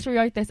thinking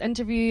throughout this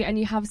interview and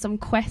you have some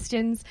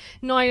questions,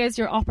 now is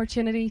your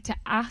opportunity to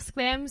ask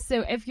them.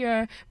 So if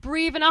you're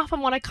brave enough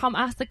and want to come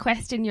ask the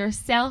question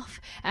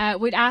yourself,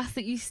 we'd ask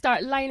that you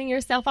start lining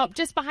yourself up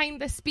just behind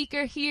the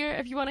speaker here.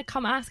 If you want to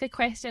come ask a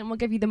question, we'll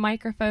give you the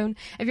microphone.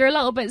 If you're a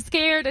little bit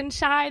scared and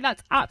shy,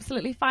 that's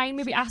absolutely fine.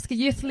 Maybe ask a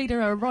youth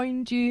leader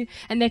around you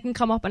and they can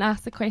come up and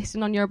ask the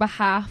question on your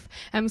behalf.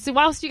 So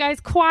whilst you guys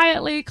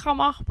quietly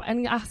come up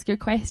and ask your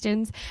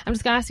questions, I'm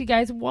just going to ask you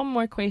guys one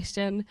more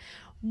question.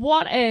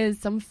 What is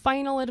some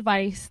final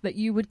advice that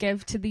you would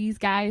give to these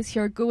guys who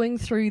are going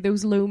through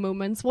those low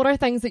moments? What are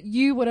things that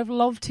you would have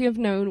loved to have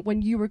known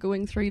when you were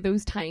going through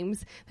those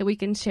times that we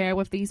can share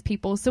with these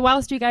people? So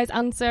whilst you guys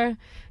answer,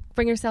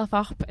 bring yourself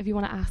up if you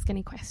want to ask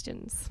any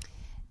questions.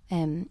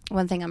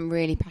 One thing I'm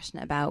really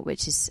passionate about,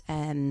 which is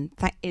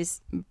that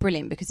is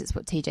brilliant because it's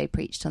what TJ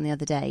preached on the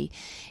other day,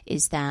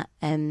 is that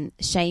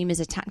shame is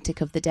a tactic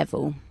of the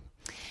devil.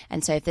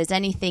 And so if there's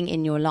anything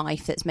in your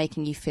life that's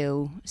making you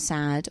feel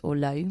sad or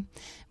low,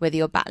 whether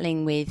you're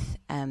battling with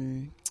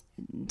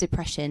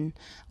depression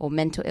or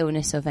mental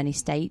illness of any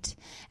state,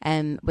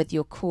 whether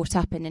you're caught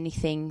up in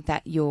anything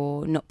that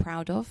you're not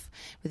proud of,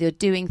 whether you're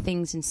doing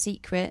things in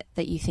secret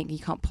that you think you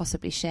can't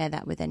possibly share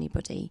that with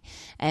anybody,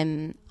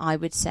 I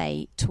would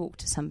say talk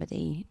to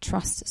somebody,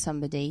 trust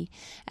somebody,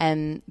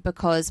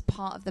 because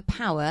part of the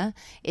power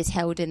is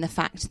held in the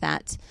fact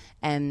that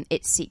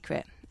it's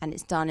secret and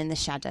it's done in the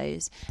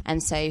shadows.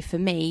 And so for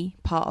me,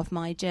 part of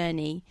my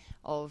journey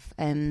of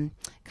kind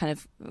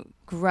of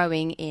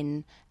growing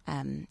in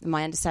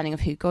my understanding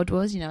of who God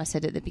was, I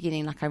said at the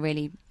beginning, like I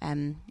really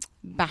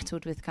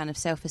battled with kind of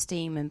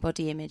self-esteem and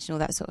body image and all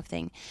that sort of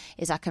thing,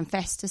 is I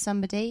confessed to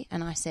somebody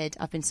and I said,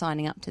 I've been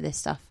signing up to this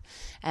stuff.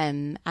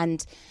 And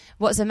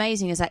what's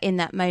amazing is that in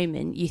that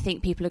moment, you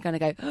think people are going to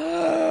go,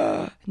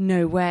 oh,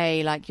 no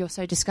way, like you're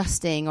so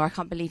disgusting, or I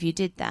can't believe you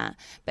did that.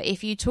 But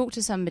if you talk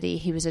to somebody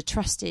who is a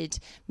trusted,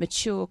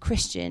 mature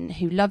Christian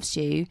who loves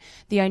you,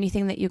 the only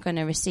thing that you're going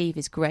to receive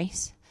is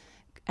grace.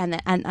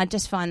 And I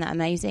just find that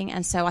amazing.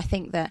 And so I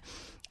think that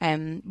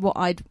what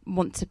I'd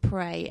want to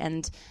pray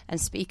and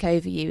speak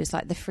over you is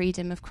like the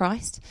freedom of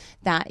Christ,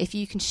 that if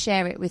you can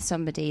share it with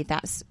somebody,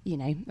 that's,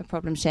 a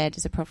problem shared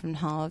is a problem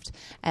halved.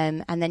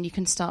 And then you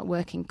can start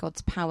working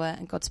God's power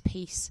and God's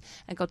peace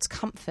and God's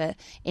comfort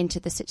into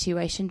the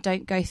situation.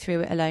 Don't go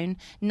through it alone.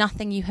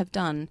 Nothing you have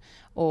done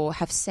or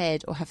have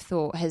said or have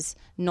thought has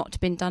not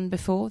been done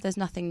before. There's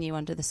nothing new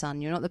under the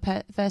sun. You're not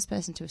the first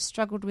person to have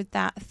struggled with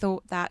that,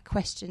 thought that,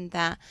 questioned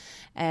that.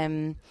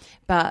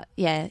 But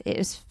yeah, it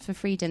was for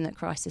freedom that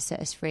Christ has set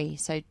us free.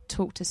 So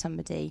talk to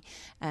somebody.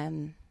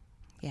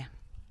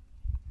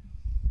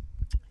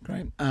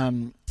 Great.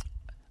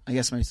 I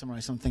guess maybe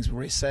summarize some things we've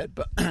already said,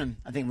 but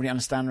I think really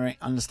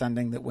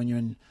understanding that when you're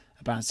in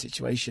a bad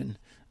situation,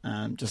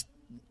 just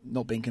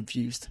not being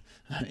confused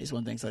is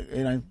one thing. So,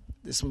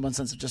 there's one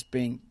sense of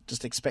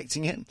just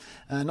expecting it,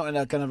 not in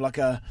a kind of like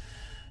a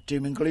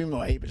doom and gloom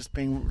way, but just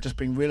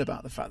being real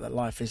about the fact that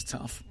life is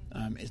tough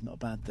is not a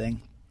bad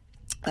thing.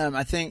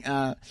 I think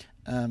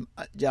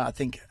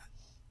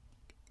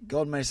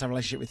God made us have a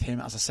relationship with Him,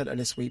 as I said earlier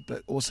this week,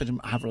 but also to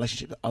have a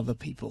relationship with other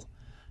people.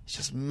 It's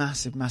just a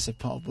massive, massive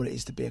part of what it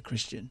is to be a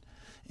Christian,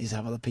 is to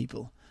have other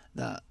people,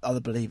 that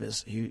other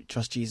believers who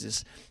trust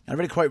Jesus. I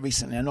read a quote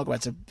recently, I'm not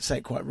about to say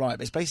it quite right,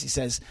 but it basically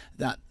says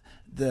that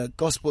the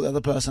gospel the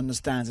other person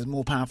understands is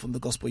more powerful than the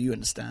gospel you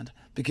understand.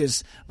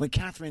 Because when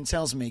Catherine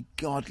tells me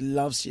God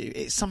loves you,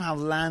 it somehow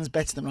lands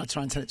better than when I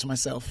try and tell it to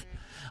myself.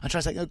 I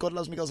try to say, God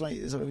loves me, God loves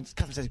me. So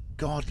Catherine says,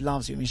 God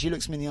loves you. I mean, she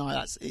looks me in the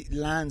eye, it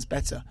lands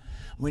better.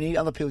 We need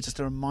other people just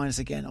to remind us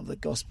again of the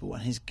gospel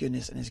and His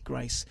goodness and His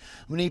grace.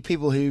 We need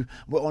people who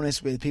we're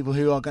honest with, people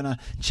who are going to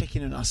check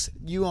in on us.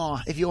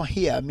 If you're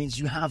here, it means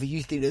you have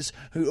youth leaders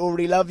who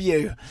already love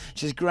you,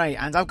 which is great.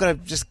 And I've got to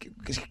just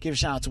give a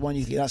shout out to one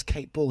youth leader. That's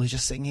Kate Ball, who's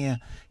just sitting here.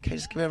 Kate,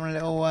 just give everyone a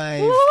little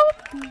wave.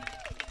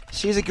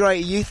 She's a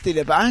great youth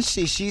leader, but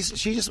actually she's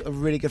just a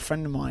really good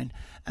friend of mine.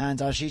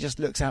 And she just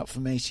looks out for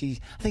me. I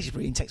think she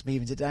probably texted me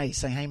even today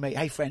saying, hey mate,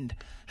 hey friend,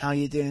 how are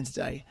you doing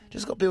today?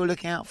 Just got people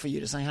looking out for you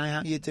to say, hey, how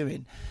are you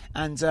doing?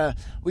 And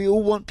we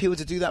all want people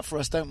to do that for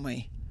us, don't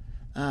we?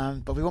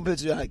 But we want people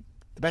to do that.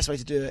 The best way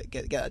to do it,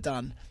 get it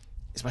done,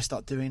 is by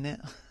start doing it.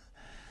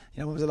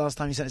 When was the last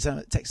time you sent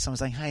a text to someone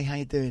saying, hey, how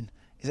you doing?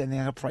 Is there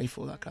anything I can pray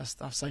for? That kind of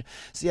stuff. So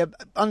yeah,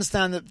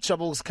 understand that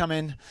troubles come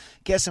in.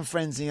 Get some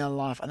friends in your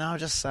life. And I would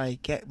just say,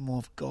 get more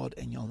of God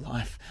in your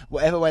life.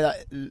 Whatever way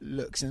that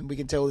looks. And we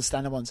can tell all the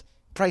standard ones.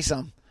 Pray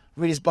some.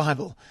 Read His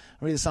Bible.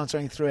 Read the Psalm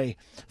 23.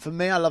 For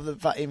me, I love the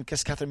fact, even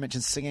because Catherine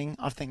mentioned singing,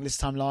 I think this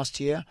time last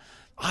year,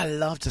 I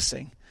love to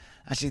sing.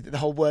 Actually, the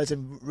whole words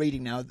I'm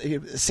reading now,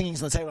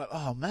 singing's on the table, like,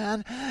 oh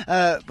man.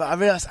 But I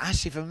realised,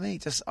 actually, for me,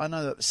 I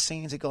know that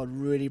singing to God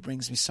really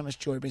brings me so much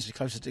joy, brings me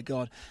closer to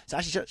God. So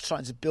actually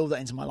trying to build that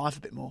into my life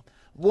a bit more.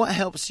 What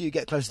helps you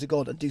get closer to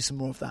God and do some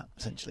more of that,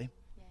 essentially?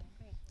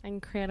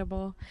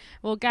 Incredible.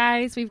 Well,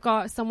 guys, we've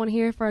got someone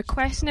here for a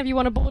question. If you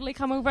want to boldly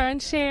come over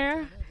and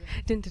share.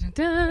 Dun, dun,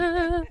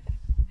 dun, dun.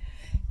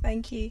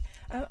 Thank you.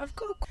 I've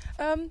got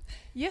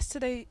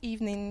yesterday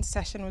evening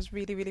session was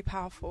really, really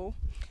powerful.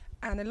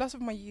 And a lot of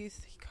my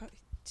youth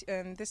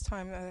this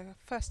time,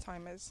 first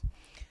timers,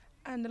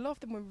 and a lot of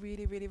them were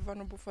really, really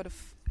vulnerable for the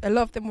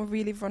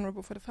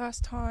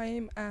first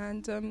time,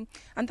 and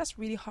that's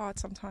really hard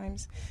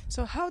sometimes.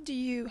 So how would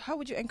you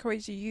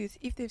encourage the youth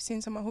if they've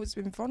seen someone who's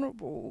been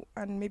vulnerable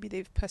and maybe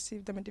they've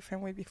perceived them a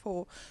different way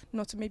before,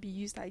 not to maybe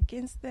use that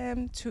against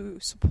them, to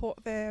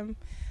support them?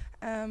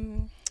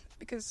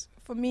 Because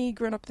for me,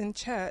 growing up in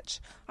church,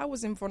 I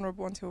wasn't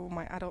vulnerable until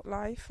my adult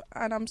life,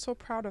 and I'm so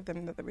proud of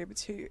them that they were able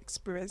to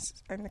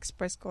experience and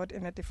express God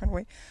in a different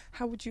way.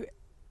 How would you,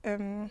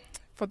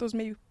 for those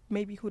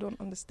maybe who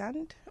don't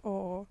understand,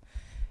 or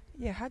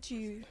how do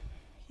you?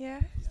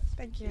 Yeah,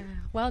 thank you. Yeah,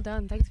 well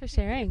done. Thanks for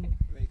sharing.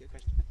 Really good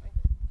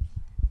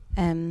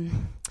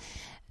question.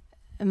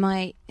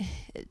 My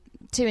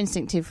two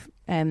instinctive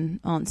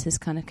answers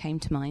kind of came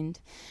to mind.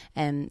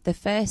 The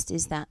first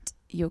is that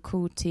you're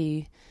called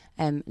to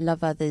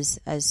love others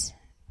as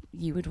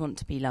you would want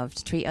to be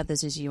loved, treat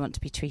others as you want to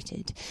be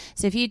treated.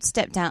 So if you'd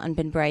stepped out and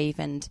been brave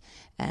and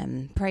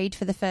prayed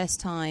for the first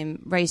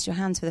time, raised your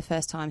hands for the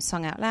first time,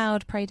 sung out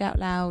loud, prayed out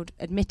loud,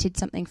 admitted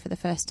something for the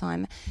first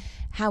time,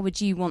 how would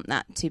you want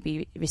that to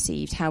be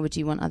received? How would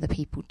you want other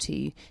people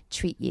to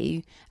treat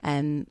you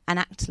and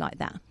act like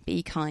that?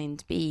 Be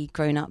kind, be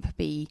grown up,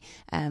 be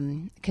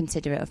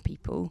considerate of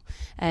people.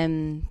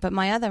 But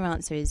my other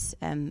answer is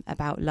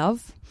about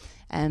love.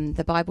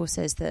 The Bible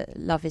says that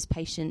love is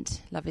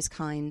patient, love is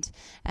kind,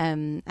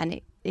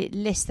 and it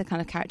lists the kind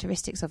of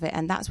characteristics of it,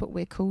 and that's what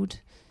we're called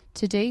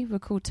to do. We're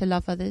called to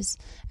love others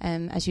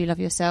as you love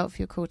yourself.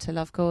 You're called to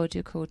love God.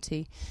 You're called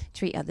to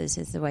treat others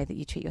as the way that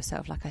you treat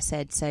yourself, like I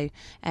said. So,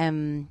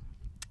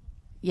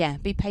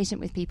 be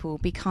patient with people,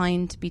 be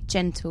kind, be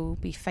gentle,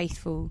 be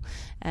faithful,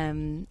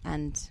 and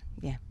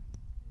yeah.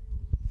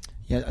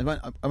 Yeah, I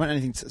won't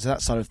anything to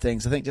that side of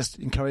things. I think just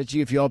encourage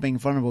you, if you are being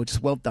vulnerable,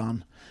 just well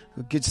done.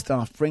 Good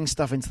stuff. Bring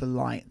stuff into the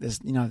light. There's,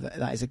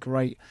 that is a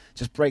great,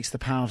 just breaks the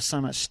power of so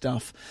much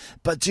stuff.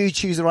 But do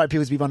choose the right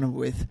people to be vulnerable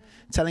with.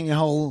 Telling your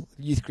whole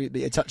youth group that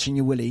you're touching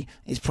your willy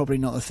is probably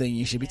not the thing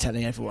you should be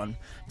telling everyone.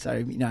 So,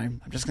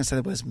 I'm just going to say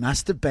the words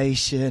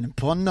masturbation and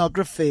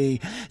pornography.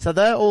 So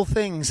they're all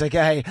things,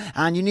 okay?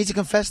 And you need to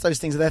confess those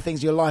things. They're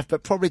things in your life,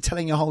 but probably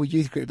telling your whole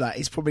youth group that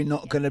is probably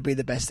not going to be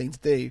the best thing to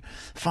do.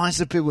 Find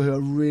some people who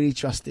are really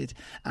trusted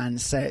and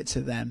say it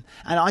to them.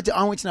 And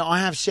I want to know, I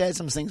have shared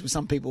some things with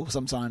some people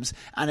sometimes,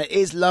 and it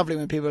is lovely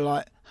when people are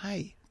like,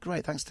 hey,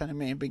 great, thanks for telling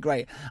me, it'd be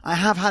great. I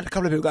have had a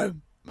couple of people go,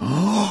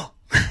 oh,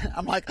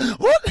 I'm like,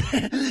 what?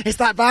 Is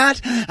that bad?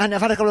 And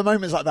I've had a couple of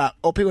moments like that,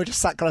 or people are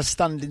just sat kind of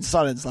stunned in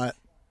silence, like,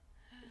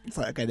 it's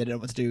like, okay, they don't know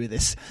what to do with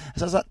this.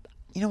 So I was like,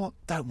 you know what,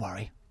 don't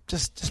worry.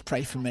 Just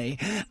pray for me.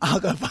 I'll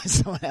go and find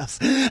someone else.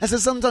 And so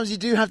sometimes you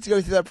do have to go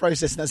through that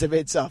process, and that's a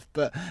bit tough,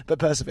 but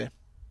persevere.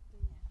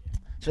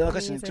 So another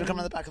question. Do you want to come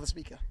on the back of the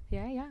speaker?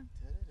 Yeah.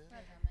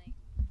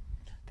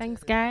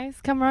 Thanks, guys.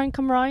 Come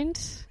round.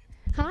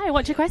 Hi,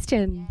 what's your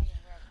question?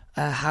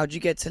 How do you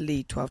get to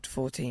lead 12 to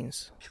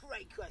 14s?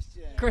 Great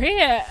question.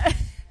 Great.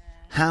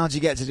 How do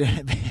you get to do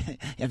it? You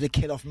have to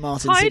kill off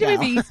Martin How do Segal.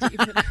 we be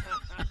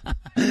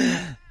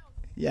stupid?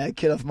 Yeah,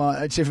 kill off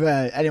Martin.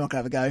 Anyone can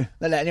have a go.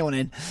 Don't let anyone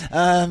in.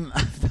 I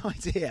have no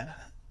idea.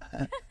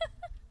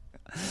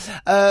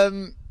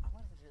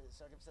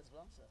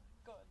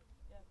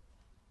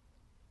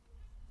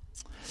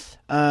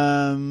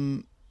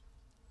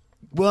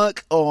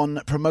 Work on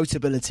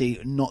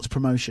promotability, not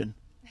promotion.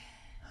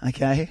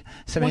 Okay,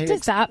 so What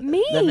does that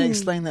mean? Let me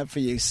explain that for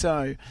you.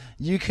 So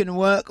you can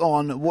work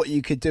on what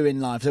you could do in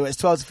life. So it's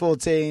 12 to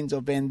 14s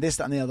or being this,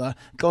 that and the other.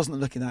 God's not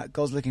looking at that.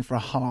 God's looking for a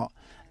heart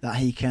that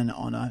he can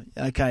honour.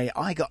 Okay,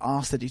 I got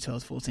asked to do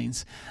 12 to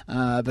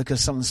 14s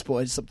because someone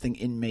spotted something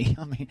in me.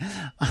 I mean,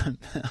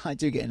 I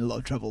do get in a lot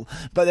of trouble,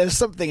 but there was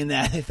something in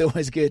there they thought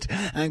was good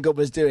and God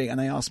was doing, and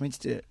they asked me to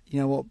do it.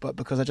 You know what? But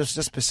because I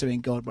just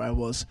pursuing God where I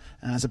was.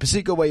 So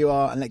pursue God where you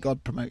are and let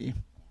God promote you.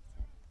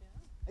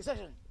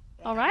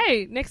 All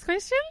right, next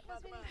question.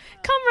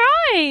 Come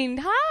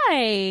round.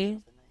 Hi.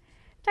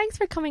 Thanks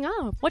for coming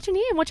up. What's your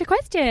name? What's your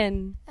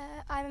question?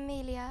 I'm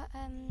Amelia.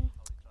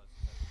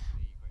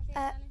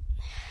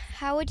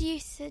 How would you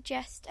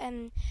suggest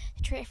to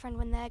treat a friend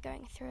when they're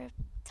going through a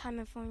time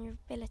of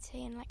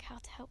vulnerability, and like how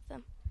to help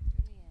them?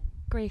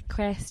 Great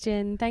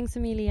question. Thanks,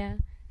 Amelia.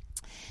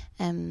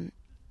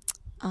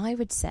 I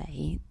would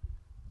say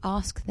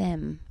ask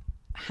them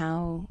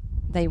how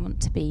they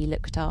want to be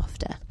looked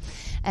after,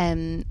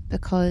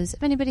 because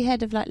have anybody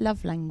heard of like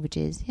love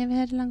languages? You ever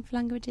heard of love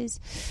languages?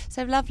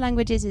 So love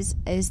languages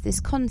is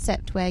this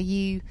concept where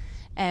you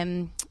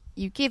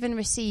give and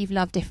receive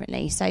love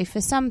differently. So for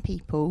some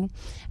people,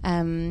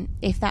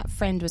 if that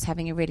friend was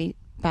having a really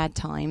bad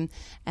time,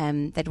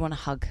 they'd want a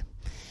hug.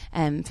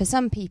 For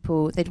some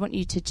people, they'd want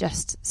you to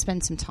just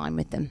spend some time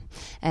with them.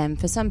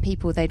 For some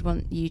people, they'd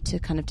want you to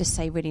kind of just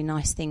say really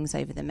nice things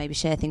over them, maybe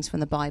share things from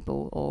the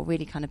Bible or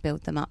really kind of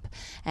build them up.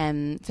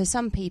 For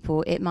some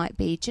people, it might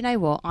be, do you know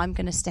what, I'm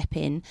going to step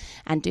in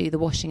and do the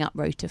washing up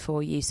rota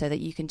for you so that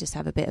you can just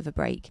have a bit of a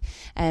break.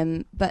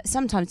 But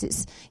sometimes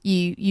it's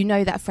you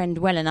know that friend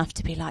well enough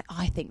to be like,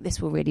 I think this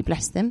will really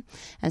bless them.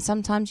 And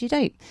sometimes you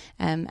don't.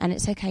 And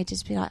it's okay to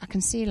just be like, I can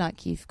see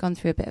like you've gone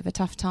through a bit of a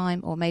tough time,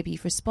 or maybe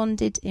you've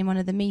responded in one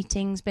of the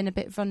meetings, been a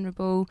bit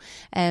vulnerable.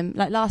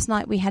 Like last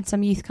night we had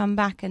some youth come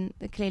back and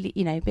they're clearly,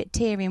 you know, a bit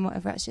teary and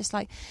whatever. It's just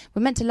like,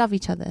 we're meant to love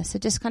each other, so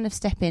just kind of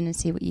step in and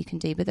see what you can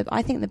do. But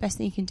I think the best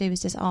thing you can do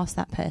is just ask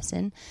that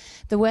person.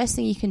 The worst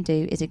thing you can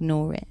do is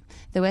ignore it.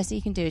 The worst thing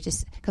you can do is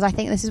just, because I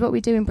think this is what we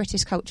do in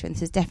British culture, and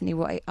this is definitely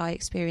what I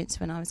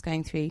experienced when I was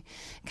going through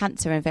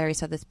cancer and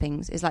various other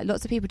things, is like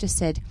lots of people just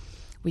said,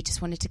 we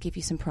just wanted to give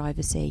you some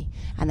privacy,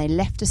 and they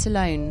left us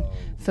alone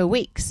for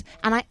weeks.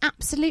 And I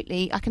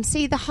can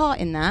see the heart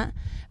in that,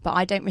 but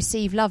I don't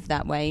receive love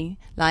that way.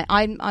 Like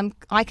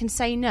I can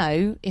say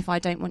no if I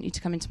don't want you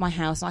to come into my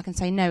house. I can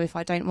say no if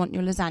I don't want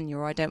your lasagna,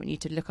 or I don't want you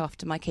to look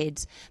after my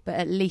kids. But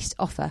at least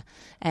offer.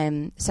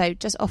 So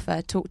just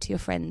offer, talk to your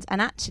friends.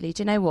 And actually,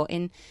 do you know what?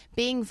 In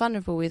being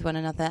vulnerable with one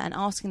another and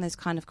asking those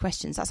kind of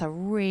questions, that's a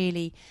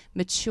really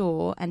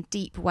mature and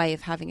deep way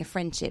of having a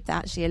friendship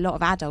that actually a lot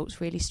of adults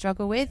really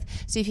struggle with.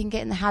 So if you can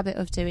get in the habit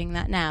of doing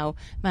that now,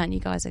 man, you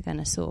guys are going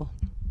to soar.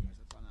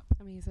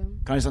 Amazing.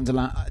 Can I just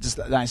underline?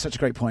 That is such a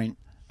great point.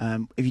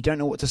 If you don't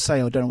know what to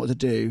say or don't know what to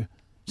do,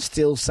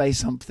 still say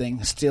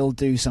something, still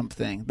do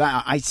something.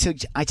 That I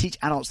teach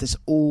adults this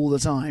all the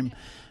time.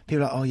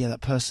 People are like, oh yeah,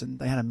 that person,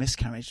 they had a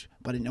miscarriage,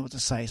 but I didn't know what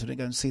to say, so I didn't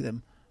go and see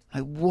them.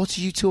 Like, what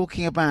are you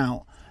talking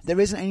about? There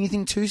isn't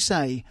anything to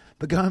say,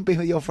 but go and be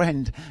with your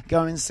friend.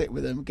 Go and sit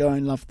with them. Go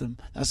and love them.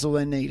 That's all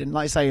they need. And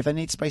like I say, if they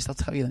need space, they'll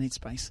tell you they need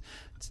space.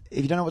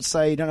 If you don't know what to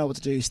say, you don't know what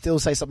to do, still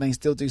say something,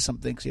 still do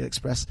something, because you'll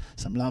express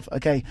some love.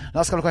 Okay,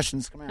 last couple of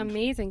questions. Come around.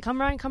 Amazing. Come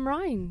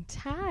round.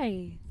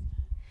 Hi.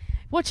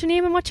 What's your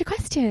name and what's your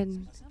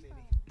question?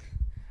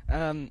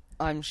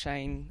 I'm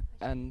Shane,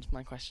 and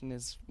my question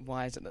is,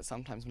 why is it that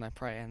sometimes when I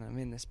pray and I'm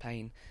in this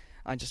pain,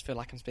 I just feel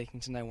like I'm speaking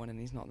to no one and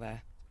he's not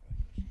there?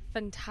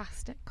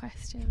 Fantastic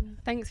question.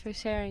 Thanks for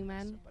sharing,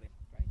 man.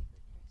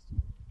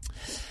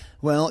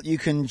 Well, you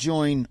can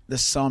join the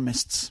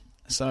psalmists.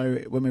 So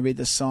when we read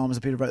the Psalms,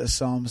 the people who wrote the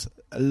Psalms,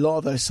 a lot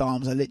of those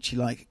Psalms are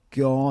literally like,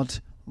 God,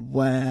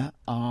 where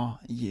are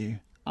you?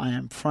 I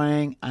am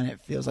praying and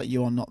it feels like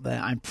you are not there.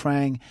 I'm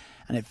praying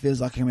and it feels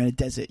like I'm in a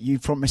desert. You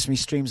promised me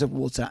streams of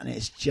water and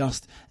it's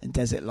just a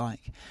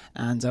desert-like.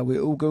 And we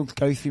all go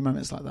through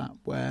moments like that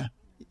where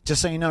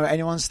Just so you know,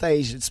 anyone on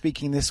stage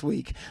speaking this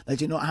week, they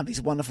do not have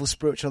these wonderful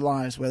spiritual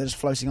lives where they're just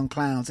floating on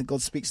clouds and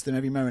God speaks to them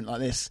every moment like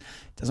this.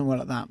 It doesn't work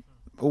like that.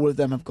 All of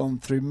them have gone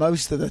through,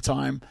 most of the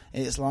time,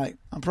 it's like,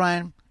 I'm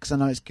praying because I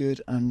know it's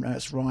good and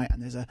it's right,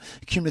 and there's a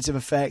cumulative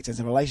effect, there's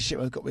a relationship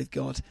I've got with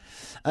God.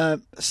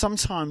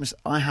 Sometimes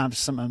I have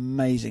some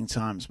amazing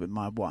times with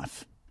my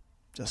wife,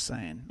 just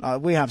saying.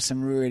 We have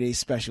some really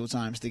special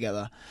times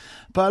together.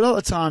 But a lot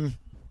of the time,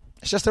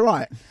 it's just all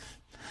right.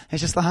 It's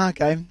just like,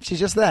 okay,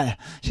 she's just there.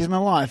 She's my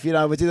wife, we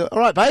do that. All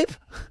right, babe?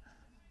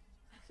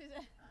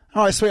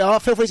 All right,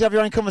 sweetheart, feel free to have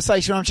your own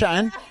conversation when I'm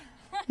chatting.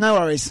 No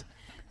worries.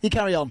 You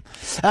carry on.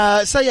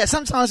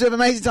 Sometimes we have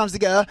amazing times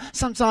together.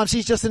 Sometimes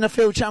she's just in a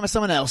field chatting with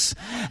someone else.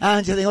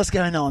 And you think, what's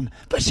going on?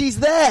 But she's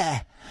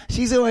there.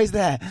 She's always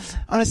there.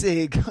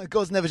 Honestly,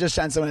 God's never just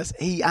chatting to someone else.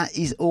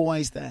 He's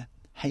always there.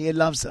 He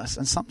loves us.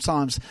 And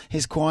sometimes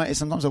his quiet is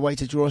sometimes a way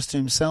to draw us to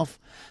himself.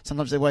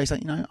 Sometimes a way is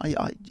like, are you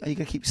going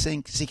to keep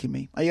seeking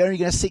me? Are you only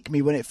going to seek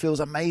me when it feels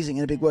amazing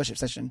in a big worship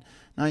session?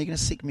 No, you're going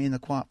to seek me in the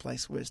quiet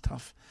place where it's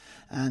tough.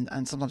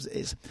 And sometimes it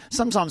is.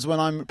 Sometimes when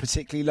I'm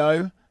particularly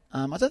low,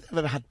 I don't think I've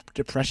ever had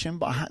depression,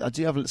 but I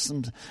do have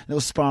some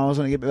little spirals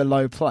when I get a bit of a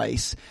low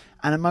place.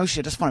 And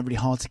emotionally, I just find it really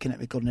hard to connect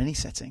with God in any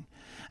setting.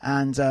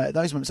 And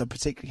those moments are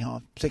particularly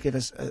hard, particularly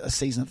if there's a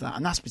season of that.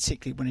 And that's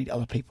particularly when I need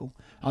other people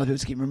to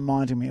keep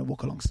reminding me and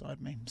walk alongside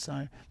me.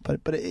 So, but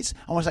it's,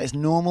 I want to say it's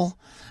normal,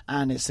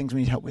 and it's things we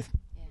need help with.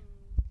 Yeah.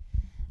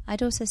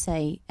 I'd also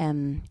say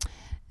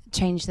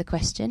change the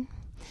question.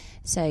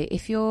 So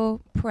if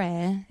your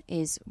prayer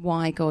is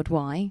why, God,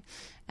 why,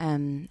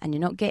 and you're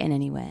not getting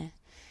anywhere,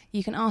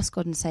 you can ask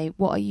God and say,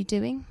 what are you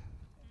doing?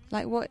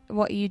 Like, what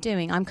are you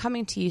doing? I'm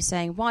coming to you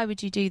saying, why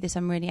would you do this?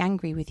 I'm really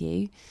angry with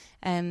you.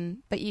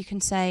 But you can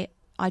say,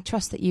 I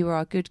trust that you are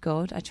a good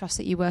God. I trust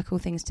that you work all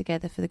things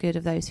together for the good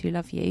of those who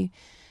love you.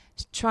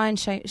 Try and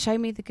show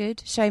me the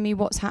good. Show me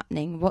what's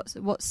happening.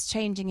 What's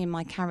changing in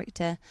my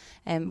character.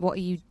 What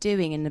are you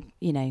doing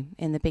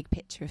in the big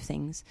picture of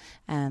things?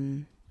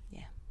 Come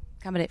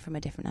at it from a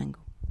different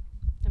angle.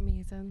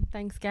 Amazing.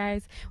 Thanks,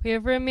 guys. We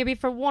have room maybe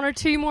for one or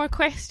two more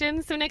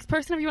questions. So next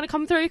person, if you want to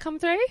come through, come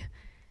through.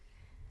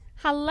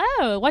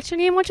 Hello. What's your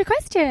name? What's your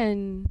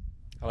question?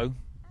 Hello.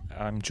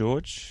 I'm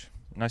George.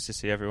 Nice to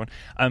see everyone.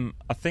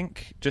 I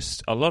think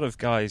just a lot of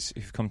guys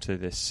who've come to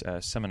this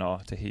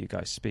seminar to hear you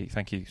guys speak,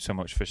 thank you so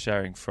much for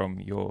sharing from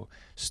your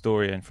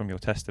story and from your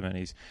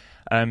testimonies.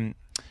 I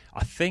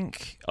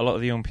think a lot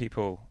of the young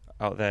people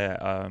out there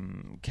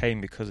came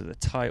because of the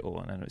title,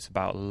 and it's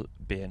about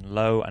being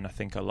low, and I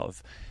think a lot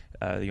of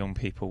the young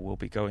people will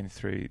be going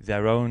through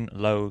their own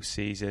low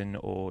season,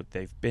 or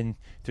they've been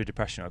through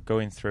depression or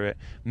going through it,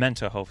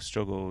 mental health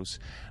struggles.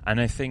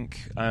 And I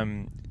think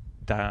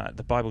that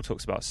the Bible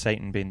talks about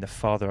Satan being the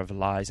father of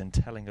lies and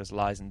telling us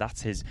lies, and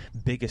that's his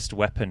biggest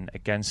weapon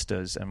against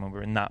us. And when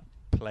we're in that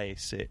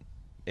place,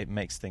 it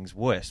makes things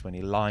worse when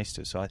he lies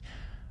to us. So I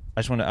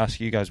just want to ask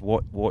you guys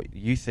what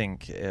you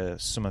think are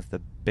some of the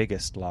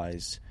biggest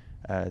lies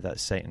that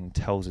Satan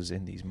tells us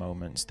in these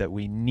moments that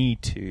we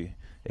need to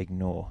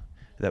ignore,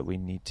 that we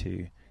need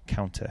to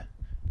counter.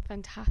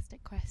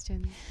 Fantastic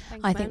question.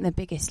 Thanks, I think the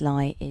biggest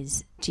lie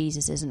is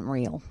Jesus isn't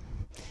real.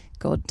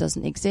 God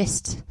doesn't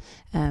exist.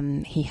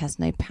 He has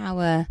no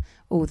power.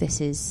 All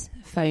this is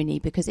phony.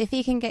 Because if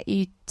he can get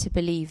you to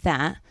believe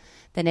that,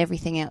 then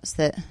everything else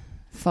that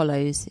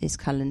follows is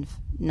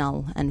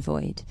null and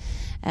void.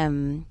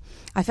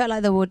 I felt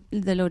like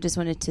the Lord just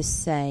wanted to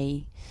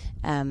say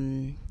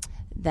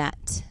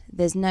that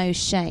there's no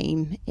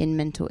shame in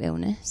mental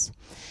illness.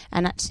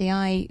 And actually,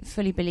 I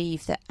fully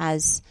believe that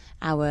as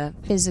our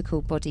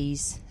physical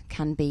bodies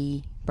can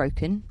be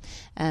broken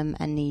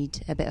and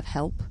need a bit of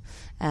help,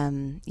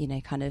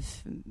 kind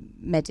of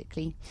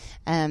medically,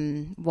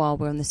 while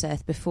we're on this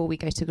earth before we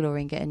go to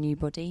glory and get a new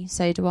body.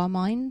 So do our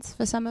minds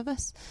for some of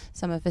us.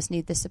 Some of us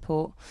need the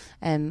support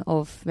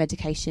of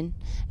medication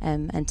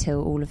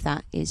until all of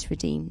that is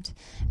redeemed.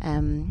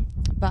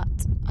 But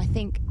I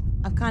think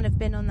I've kind of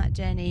been on that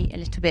journey a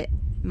little bit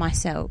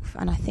myself,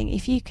 and I think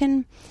if you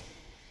can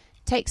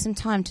take some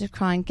time to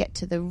try and get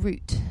to the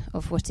root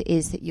of what it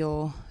is that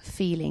you're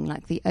feeling,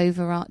 like the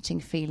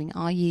overarching feeling.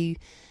 Are you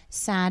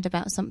sad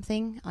about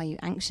something? Are you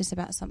anxious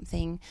about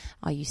something?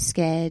 Are you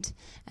scared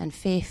and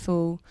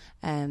fearful?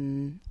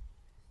 And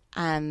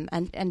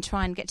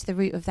try and get to the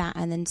root of that,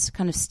 and then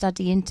kind of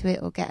study into it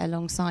or get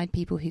alongside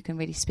people who can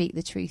really speak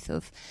the truth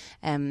of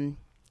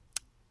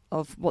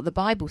what the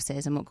Bible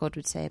says and what God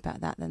would say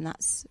about that. Then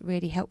that's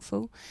really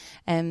helpful.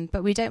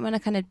 But we don't want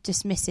to kind of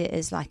dismiss it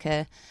as like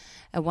a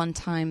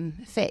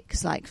one-time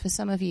fix. Like for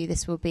some of you,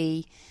 this will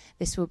be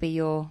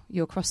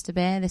your cross to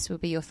bear. This will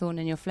be your thorn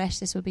in your flesh.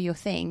 This will be your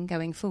thing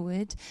going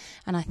forward.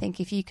 And I think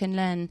if you can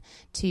learn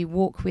to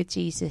walk with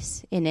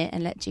Jesus in it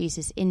and let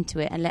Jesus into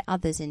it and let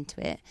others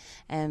into it,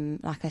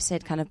 like I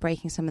said, kind of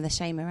breaking some of the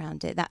shame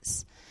around it,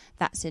 that's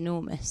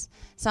enormous.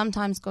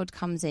 Sometimes God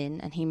comes in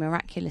and he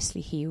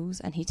miraculously heals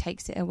and he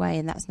takes it away,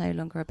 and that's no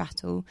longer a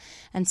battle.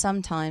 And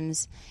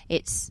sometimes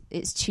it's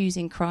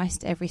choosing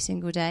Christ every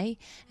single day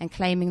and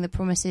claiming the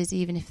promises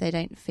even if they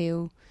don't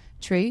feel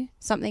true.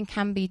 Something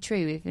can be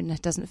true even if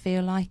it doesn't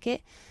feel like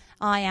it.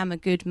 I am a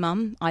good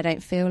mum. I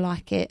don't feel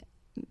like it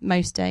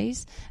most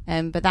days,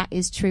 but that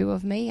is true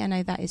of me. I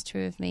know that is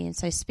true of me, and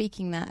so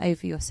speaking that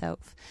over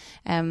yourself.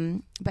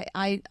 But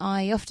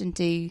I often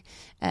do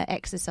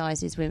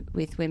exercises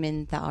with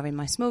women that are in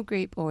my small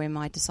group or in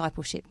my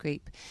discipleship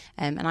group,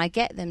 and I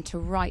get them to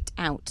write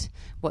out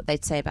what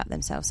they'd say about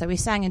themselves. So we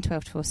sang in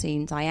 12 to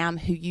 14, I am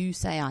who you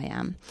say I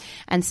am.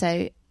 And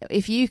so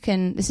if you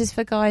can, this is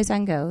for guys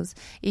and girls,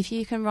 if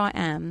you can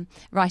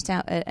write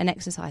out an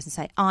exercise and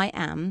say I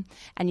am,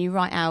 and you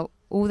write out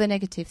all the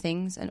negative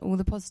things and all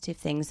the positive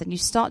things, then you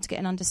start to get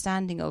an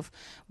understanding of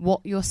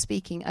what you're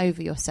speaking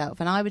over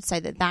yourself. And I would say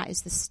that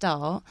is the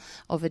start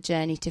of a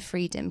journey to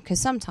freedom, because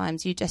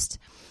sometimes you just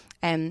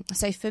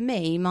so for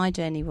me, my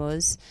journey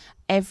was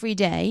every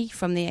day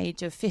from the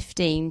age of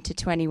 15 to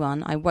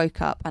 21, I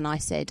woke up and I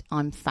said,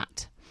 I'm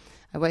fat.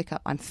 I woke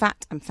up, I'm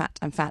fat, I'm fat,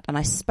 I'm fat. And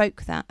I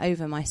spoke that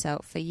over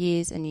myself for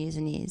years and years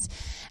and years.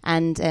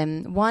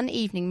 And one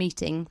evening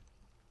meeting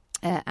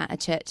at a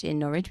church in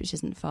Norwich, which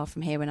isn't far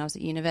from here, when I was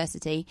at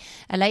university,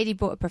 a lady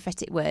brought a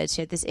prophetic word.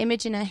 She had this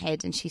image in her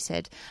head and she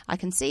said, I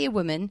can see a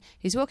woman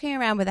who's walking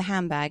around with a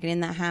handbag, and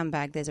in that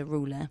handbag there's a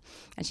ruler.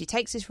 And she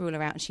takes this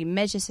ruler out and she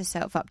measures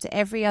herself up to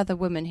every other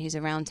woman who's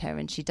around her,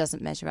 and she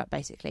doesn't measure up,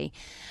 basically.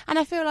 And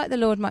I feel like the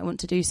Lord might want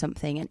to do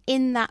something. And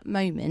in that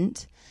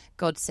moment,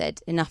 God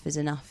said, enough is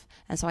enough.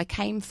 And so I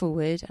came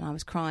forward and I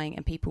was crying,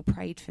 and people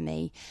prayed for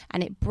me,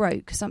 and it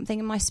broke. Something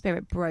in my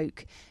spirit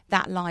broke.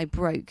 That lie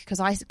broke, because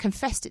I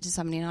confessed it to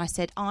somebody and I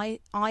said, I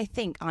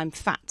think I'm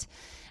fat.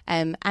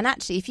 And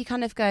actually, if you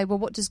kind of go, well,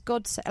 what does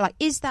God say? Like,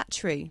 is that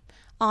true?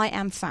 I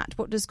am fat.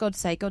 What does God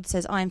say? God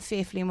says, I am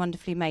fearfully and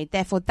wonderfully made.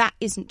 Therefore, that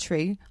isn't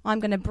true. I'm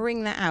going to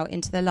bring that out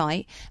into the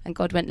light. And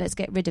God went, let's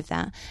get rid of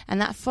that.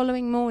 And that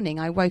following morning,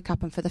 I woke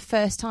up, and for the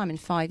first time in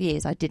 5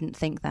 years, I didn't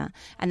think that.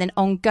 And then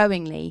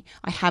ongoingly,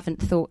 I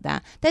haven't thought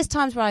that. There's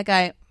times where I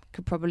go,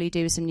 could probably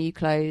do with some new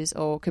clothes,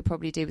 or could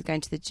probably do with going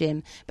to the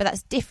gym. But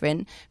that's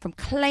different from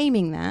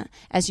claiming that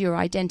as your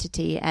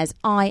identity, as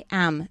I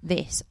am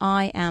this,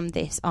 I am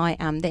this, I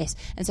am this.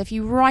 And so if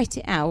you write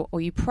it out,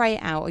 or you pray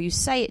it out, or you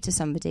say it to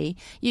somebody,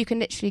 you can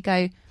literally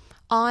go,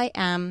 I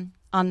am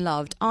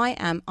unloved, I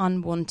am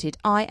unwanted,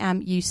 I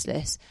am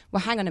useless.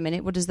 Well, hang on a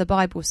minute, what does the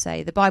Bible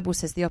say? The Bible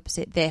says the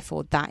opposite,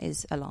 therefore that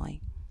is a lie.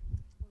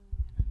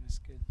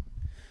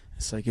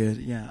 So good,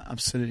 yeah,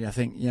 absolutely. I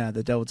think,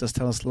 the devil does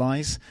tell us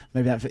lies.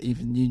 Maybe that's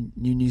even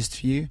new news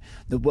to you.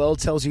 The world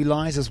tells you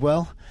lies as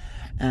well,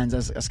 and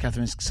as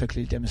Catherine so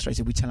clearly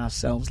demonstrated, we tell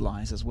ourselves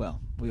lies as well.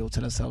 We all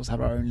tell ourselves,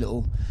 have our own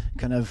little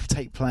kind of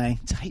tape playing,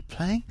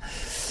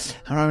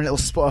 our own little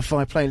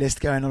Spotify playlist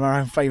going on,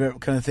 our own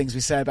favourite kind of things we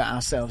say about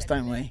ourselves,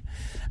 don't we?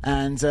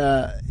 And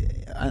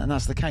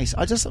that's the case.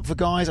 For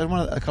guys, I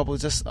want a couple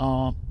just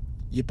are.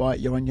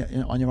 You're on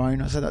your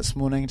own. I said that this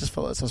morning. I just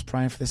felt as I was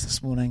praying for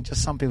this morning.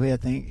 Just some people here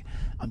think,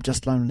 I'm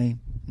just lonely.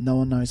 No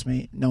one knows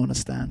me. No one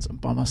understands. I'm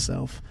by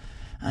myself.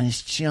 And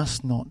it's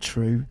just not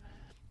true.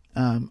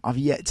 I've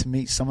yet to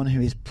meet someone who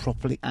is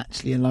properly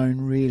actually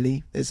alone,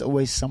 really. There's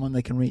always someone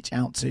they can reach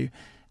out to.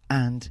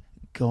 And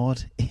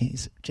God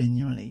is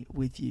genuinely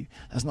with you.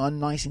 That's not a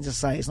nice thing to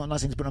say. It's not a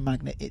nice thing to put on a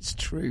magnet. It's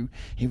true.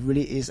 He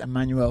really is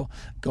Emmanuel,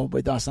 God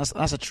with us. That's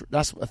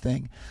a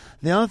thing.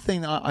 The other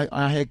thing that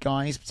I hear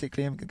guys,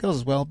 particularly, and girls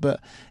as well, but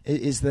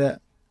is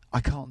that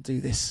I can't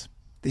do this.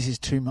 This is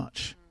too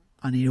much.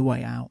 I need a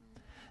way out.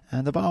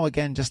 And the Bible,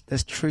 again, just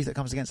there's truth that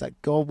comes against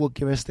that. God will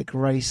give us the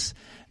grace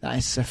that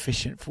is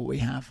sufficient for what we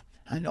have.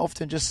 And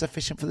often just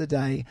sufficient for the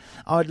day.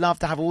 I would love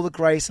to have all the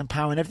grace and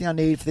power and everything I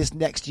need for this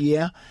next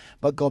year,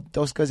 but God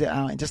just goes it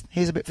out and just,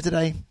 here's a bit for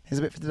today, here's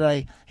a bit for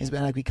today, here's a bit,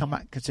 and we come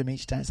back to him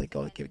each day and say,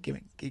 God,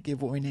 give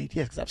what we need.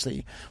 Yes,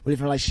 absolutely. We live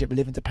in a relationship, we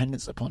live in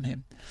dependence upon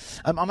him.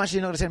 I'm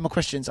actually not going to take any more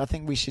questions. I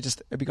think we should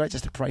it'd be great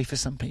just to pray for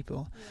some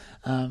people.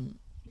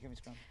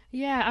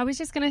 Yeah, I was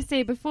just going to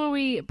say, before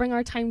we bring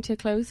our time to a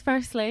close,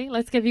 firstly,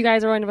 let's give you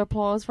guys a round of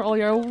applause for all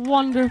your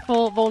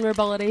wonderful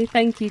vulnerability.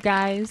 Thank you,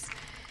 guys.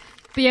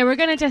 But yeah, we're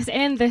going to just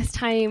end this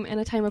time in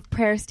a time of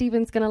prayer.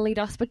 Stephen's going to lead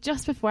us. But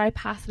just before I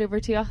pass it over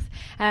to us,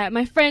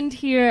 my friend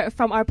here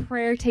from our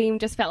prayer team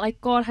just felt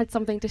like God had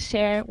something to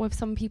share with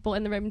some people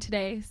in the room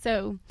today.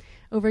 So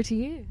over to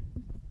you.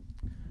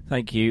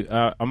 Thank you.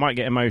 I might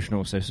get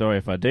emotional, so sorry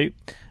if I do.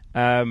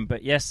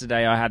 But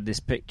yesterday I had this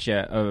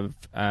picture of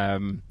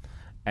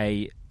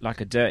a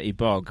dirty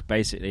bog,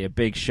 basically a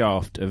big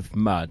shaft of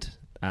mud,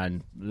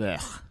 and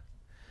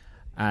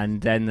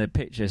then the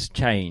picture's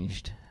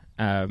changed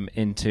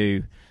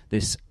into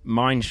this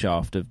mine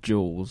shaft of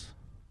jewels.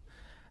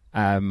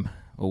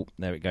 Oh,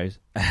 there it goes.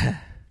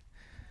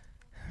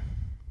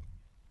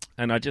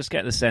 And I just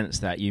get the sense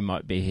that you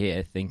might be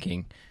here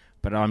thinking,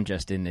 but I'm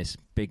just in this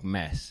big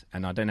mess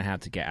and I don't know how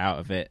to get out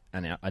of it,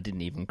 and I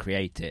didn't even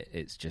create it.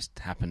 It's just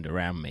happened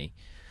around me.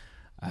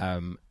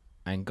 And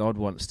God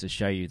wants to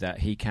show you that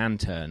he can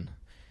turn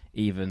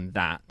even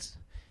that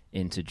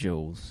into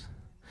jewels.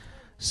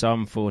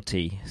 Psalm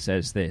 40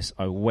 says this: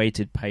 I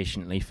waited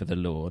patiently for the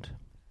Lord.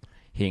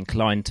 He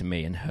inclined to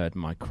me and heard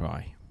my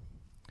cry.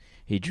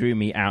 He drew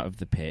me out of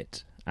the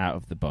pit out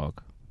of the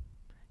bog.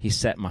 He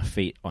set my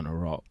feet on a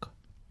rock.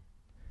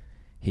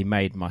 He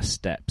made my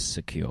steps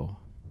secure.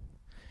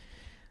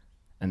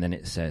 And then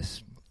it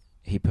says,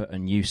 he put a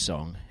new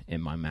song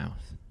in my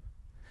mouth,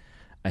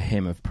 a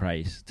hymn of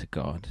praise to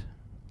God.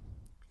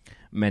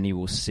 Many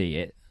will see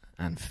it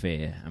and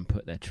fear and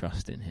put their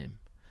trust in him.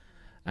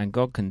 And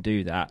God can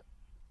do that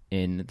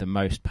in the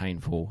most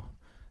painful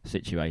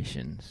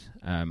situations.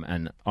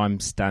 And I'm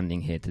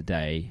standing here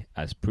today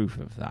as proof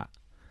of that.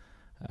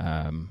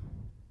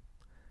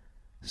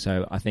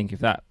 So I think if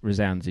that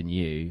resounds in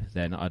you,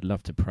 then I'd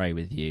love to pray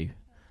with you.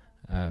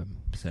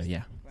 So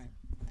yeah.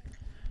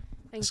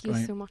 Thank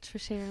you so much for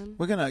sharing.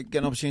 We're going to get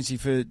an opportunity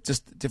for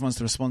just different ones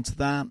to respond to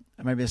that.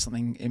 And maybe there's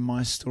something in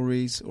my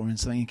stories or in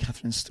something in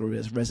Catherine's story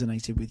that's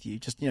resonated with you.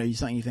 Just,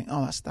 something you think,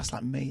 oh, that's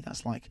like me.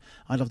 That's like,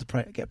 I'd love to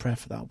pray, get prayer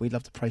for that. We'd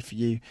love to pray for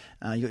you.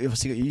 You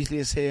obviously got your youth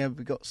leaders here.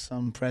 We've got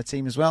some prayer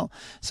team as well.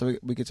 So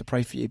we're good to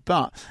pray for you.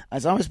 But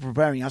as I was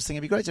preparing, I was thinking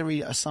it'd be great to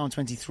read a Psalm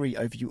 23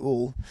 over you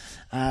all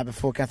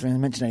before Catherine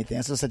mentioned anything.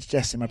 As I said to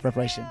Jess in my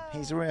preparation, he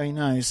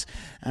knows.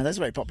 That's a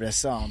very popular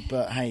psalm,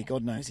 but hey,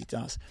 God knows he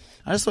does.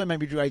 I just thought it may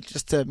be great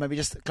just to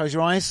just close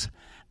your eyes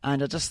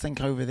and just think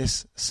over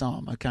this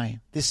psalm. Okay,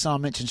 this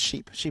psalm mentions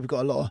sheep. Sheep have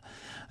got a lot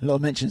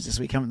of mentions this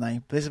week, haven't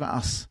they? But it's about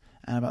us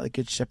and about the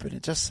Good Shepherd.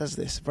 It just says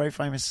this, very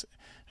famous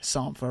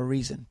psalm for a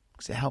reason,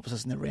 because it helps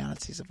us in the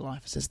realities of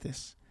life. It says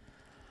this: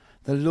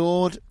 the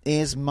Lord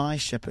is my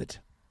shepherd.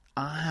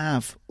 I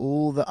have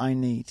all that I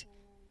need.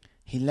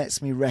 He lets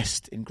me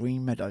rest in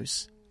green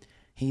meadows.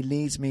 He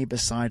leads me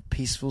beside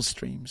peaceful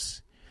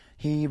streams.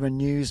 He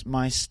renews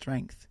my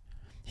strength.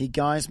 He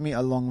guides me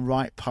along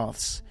right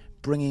paths,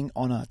 bringing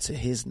honour to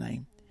his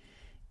name.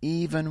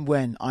 Even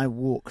when I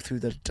walk through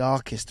the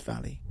darkest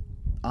valley,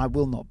 I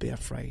will not be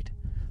afraid,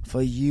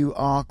 for you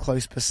are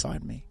close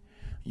beside me.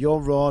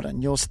 Your rod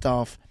and your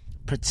staff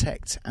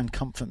protect and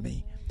comfort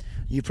me.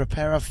 You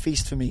prepare a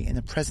feast for me in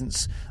the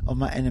presence of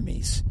my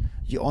enemies.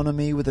 You honour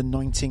me with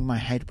anointing my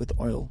head with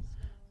oil.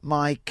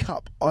 My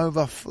cup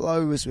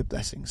overflows with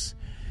blessings.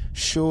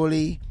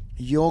 Surely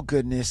your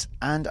goodness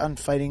and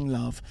unfailing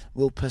love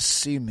will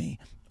pursue me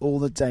all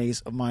the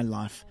days of my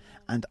life,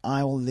 and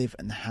I will live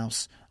in the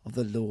house of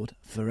the Lord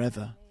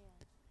forever.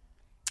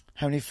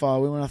 Heavenly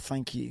Father, we want to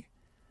thank you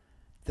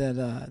that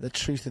the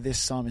truth of this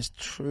psalm is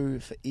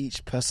true for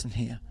each person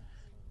here.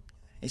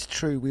 It's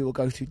true, we will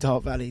go through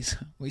dark valleys.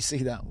 We see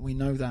that, we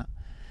know that.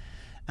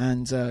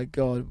 And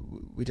God,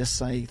 we just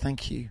say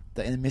thank you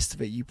that in the midst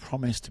of it, you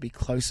promise to be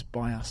close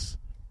by us.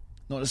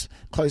 Not just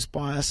close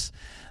by us,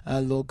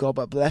 Lord God,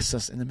 but bless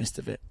us in the midst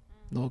of it.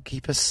 Lord,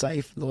 keep us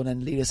safe, Lord,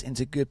 and lead us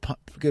into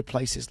good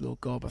places, Lord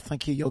God. But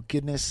thank you, your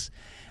goodness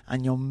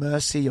and your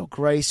mercy, your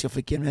grace, your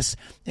forgiveness,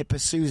 it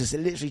pursues us. It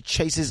literally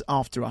chases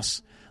after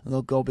us.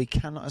 Lord God, we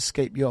cannot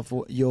escape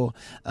your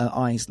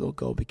eyes, Lord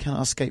God. We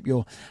cannot escape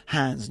your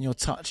hands and your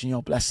touch and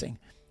your blessing.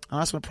 I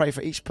just want to pray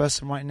for each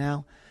person right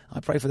now. I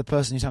pray for the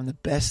person who's having the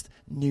best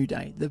new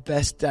day, the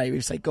best day.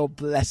 We say, God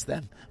bless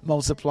them,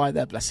 multiply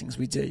their blessings.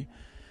 We do.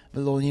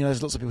 But Lord,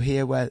 there's lots of people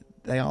here where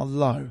they are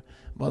low,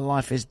 where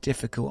life is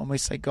difficult. And we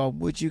say, God,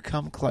 would you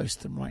come close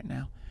to them right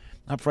now?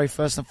 I pray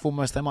first and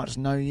foremost, they might just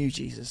know you,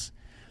 Jesus.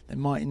 They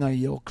might know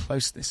your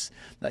closeness,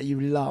 that you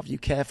love, you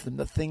care for them.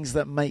 The things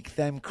that make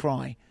them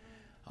cry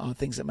are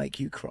things that make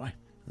you cry.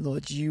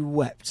 Lord, you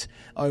wept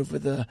over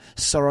the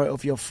sorrow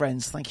of your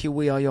friends. Thank you,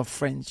 we are your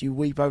friends. You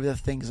weep over the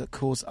things that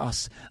cause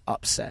us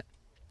upset.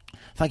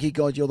 Thank you,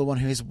 God, you're the one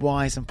who is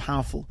wise and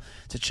powerful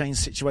to change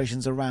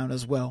situations around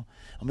as well.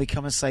 And we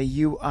come and say,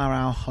 you are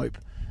our hope.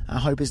 Our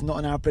hope is not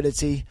in our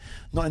ability,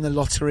 not in the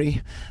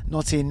lottery,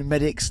 not in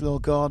medics,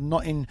 Lord God,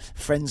 not in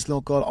friends,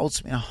 Lord God.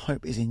 Ultimately, our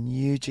hope is in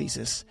you,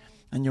 Jesus,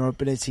 and your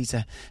ability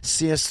to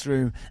see us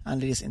through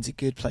and lead us into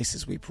good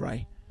places, we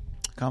pray.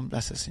 Come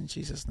bless us in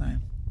Jesus'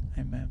 name.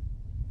 Amen.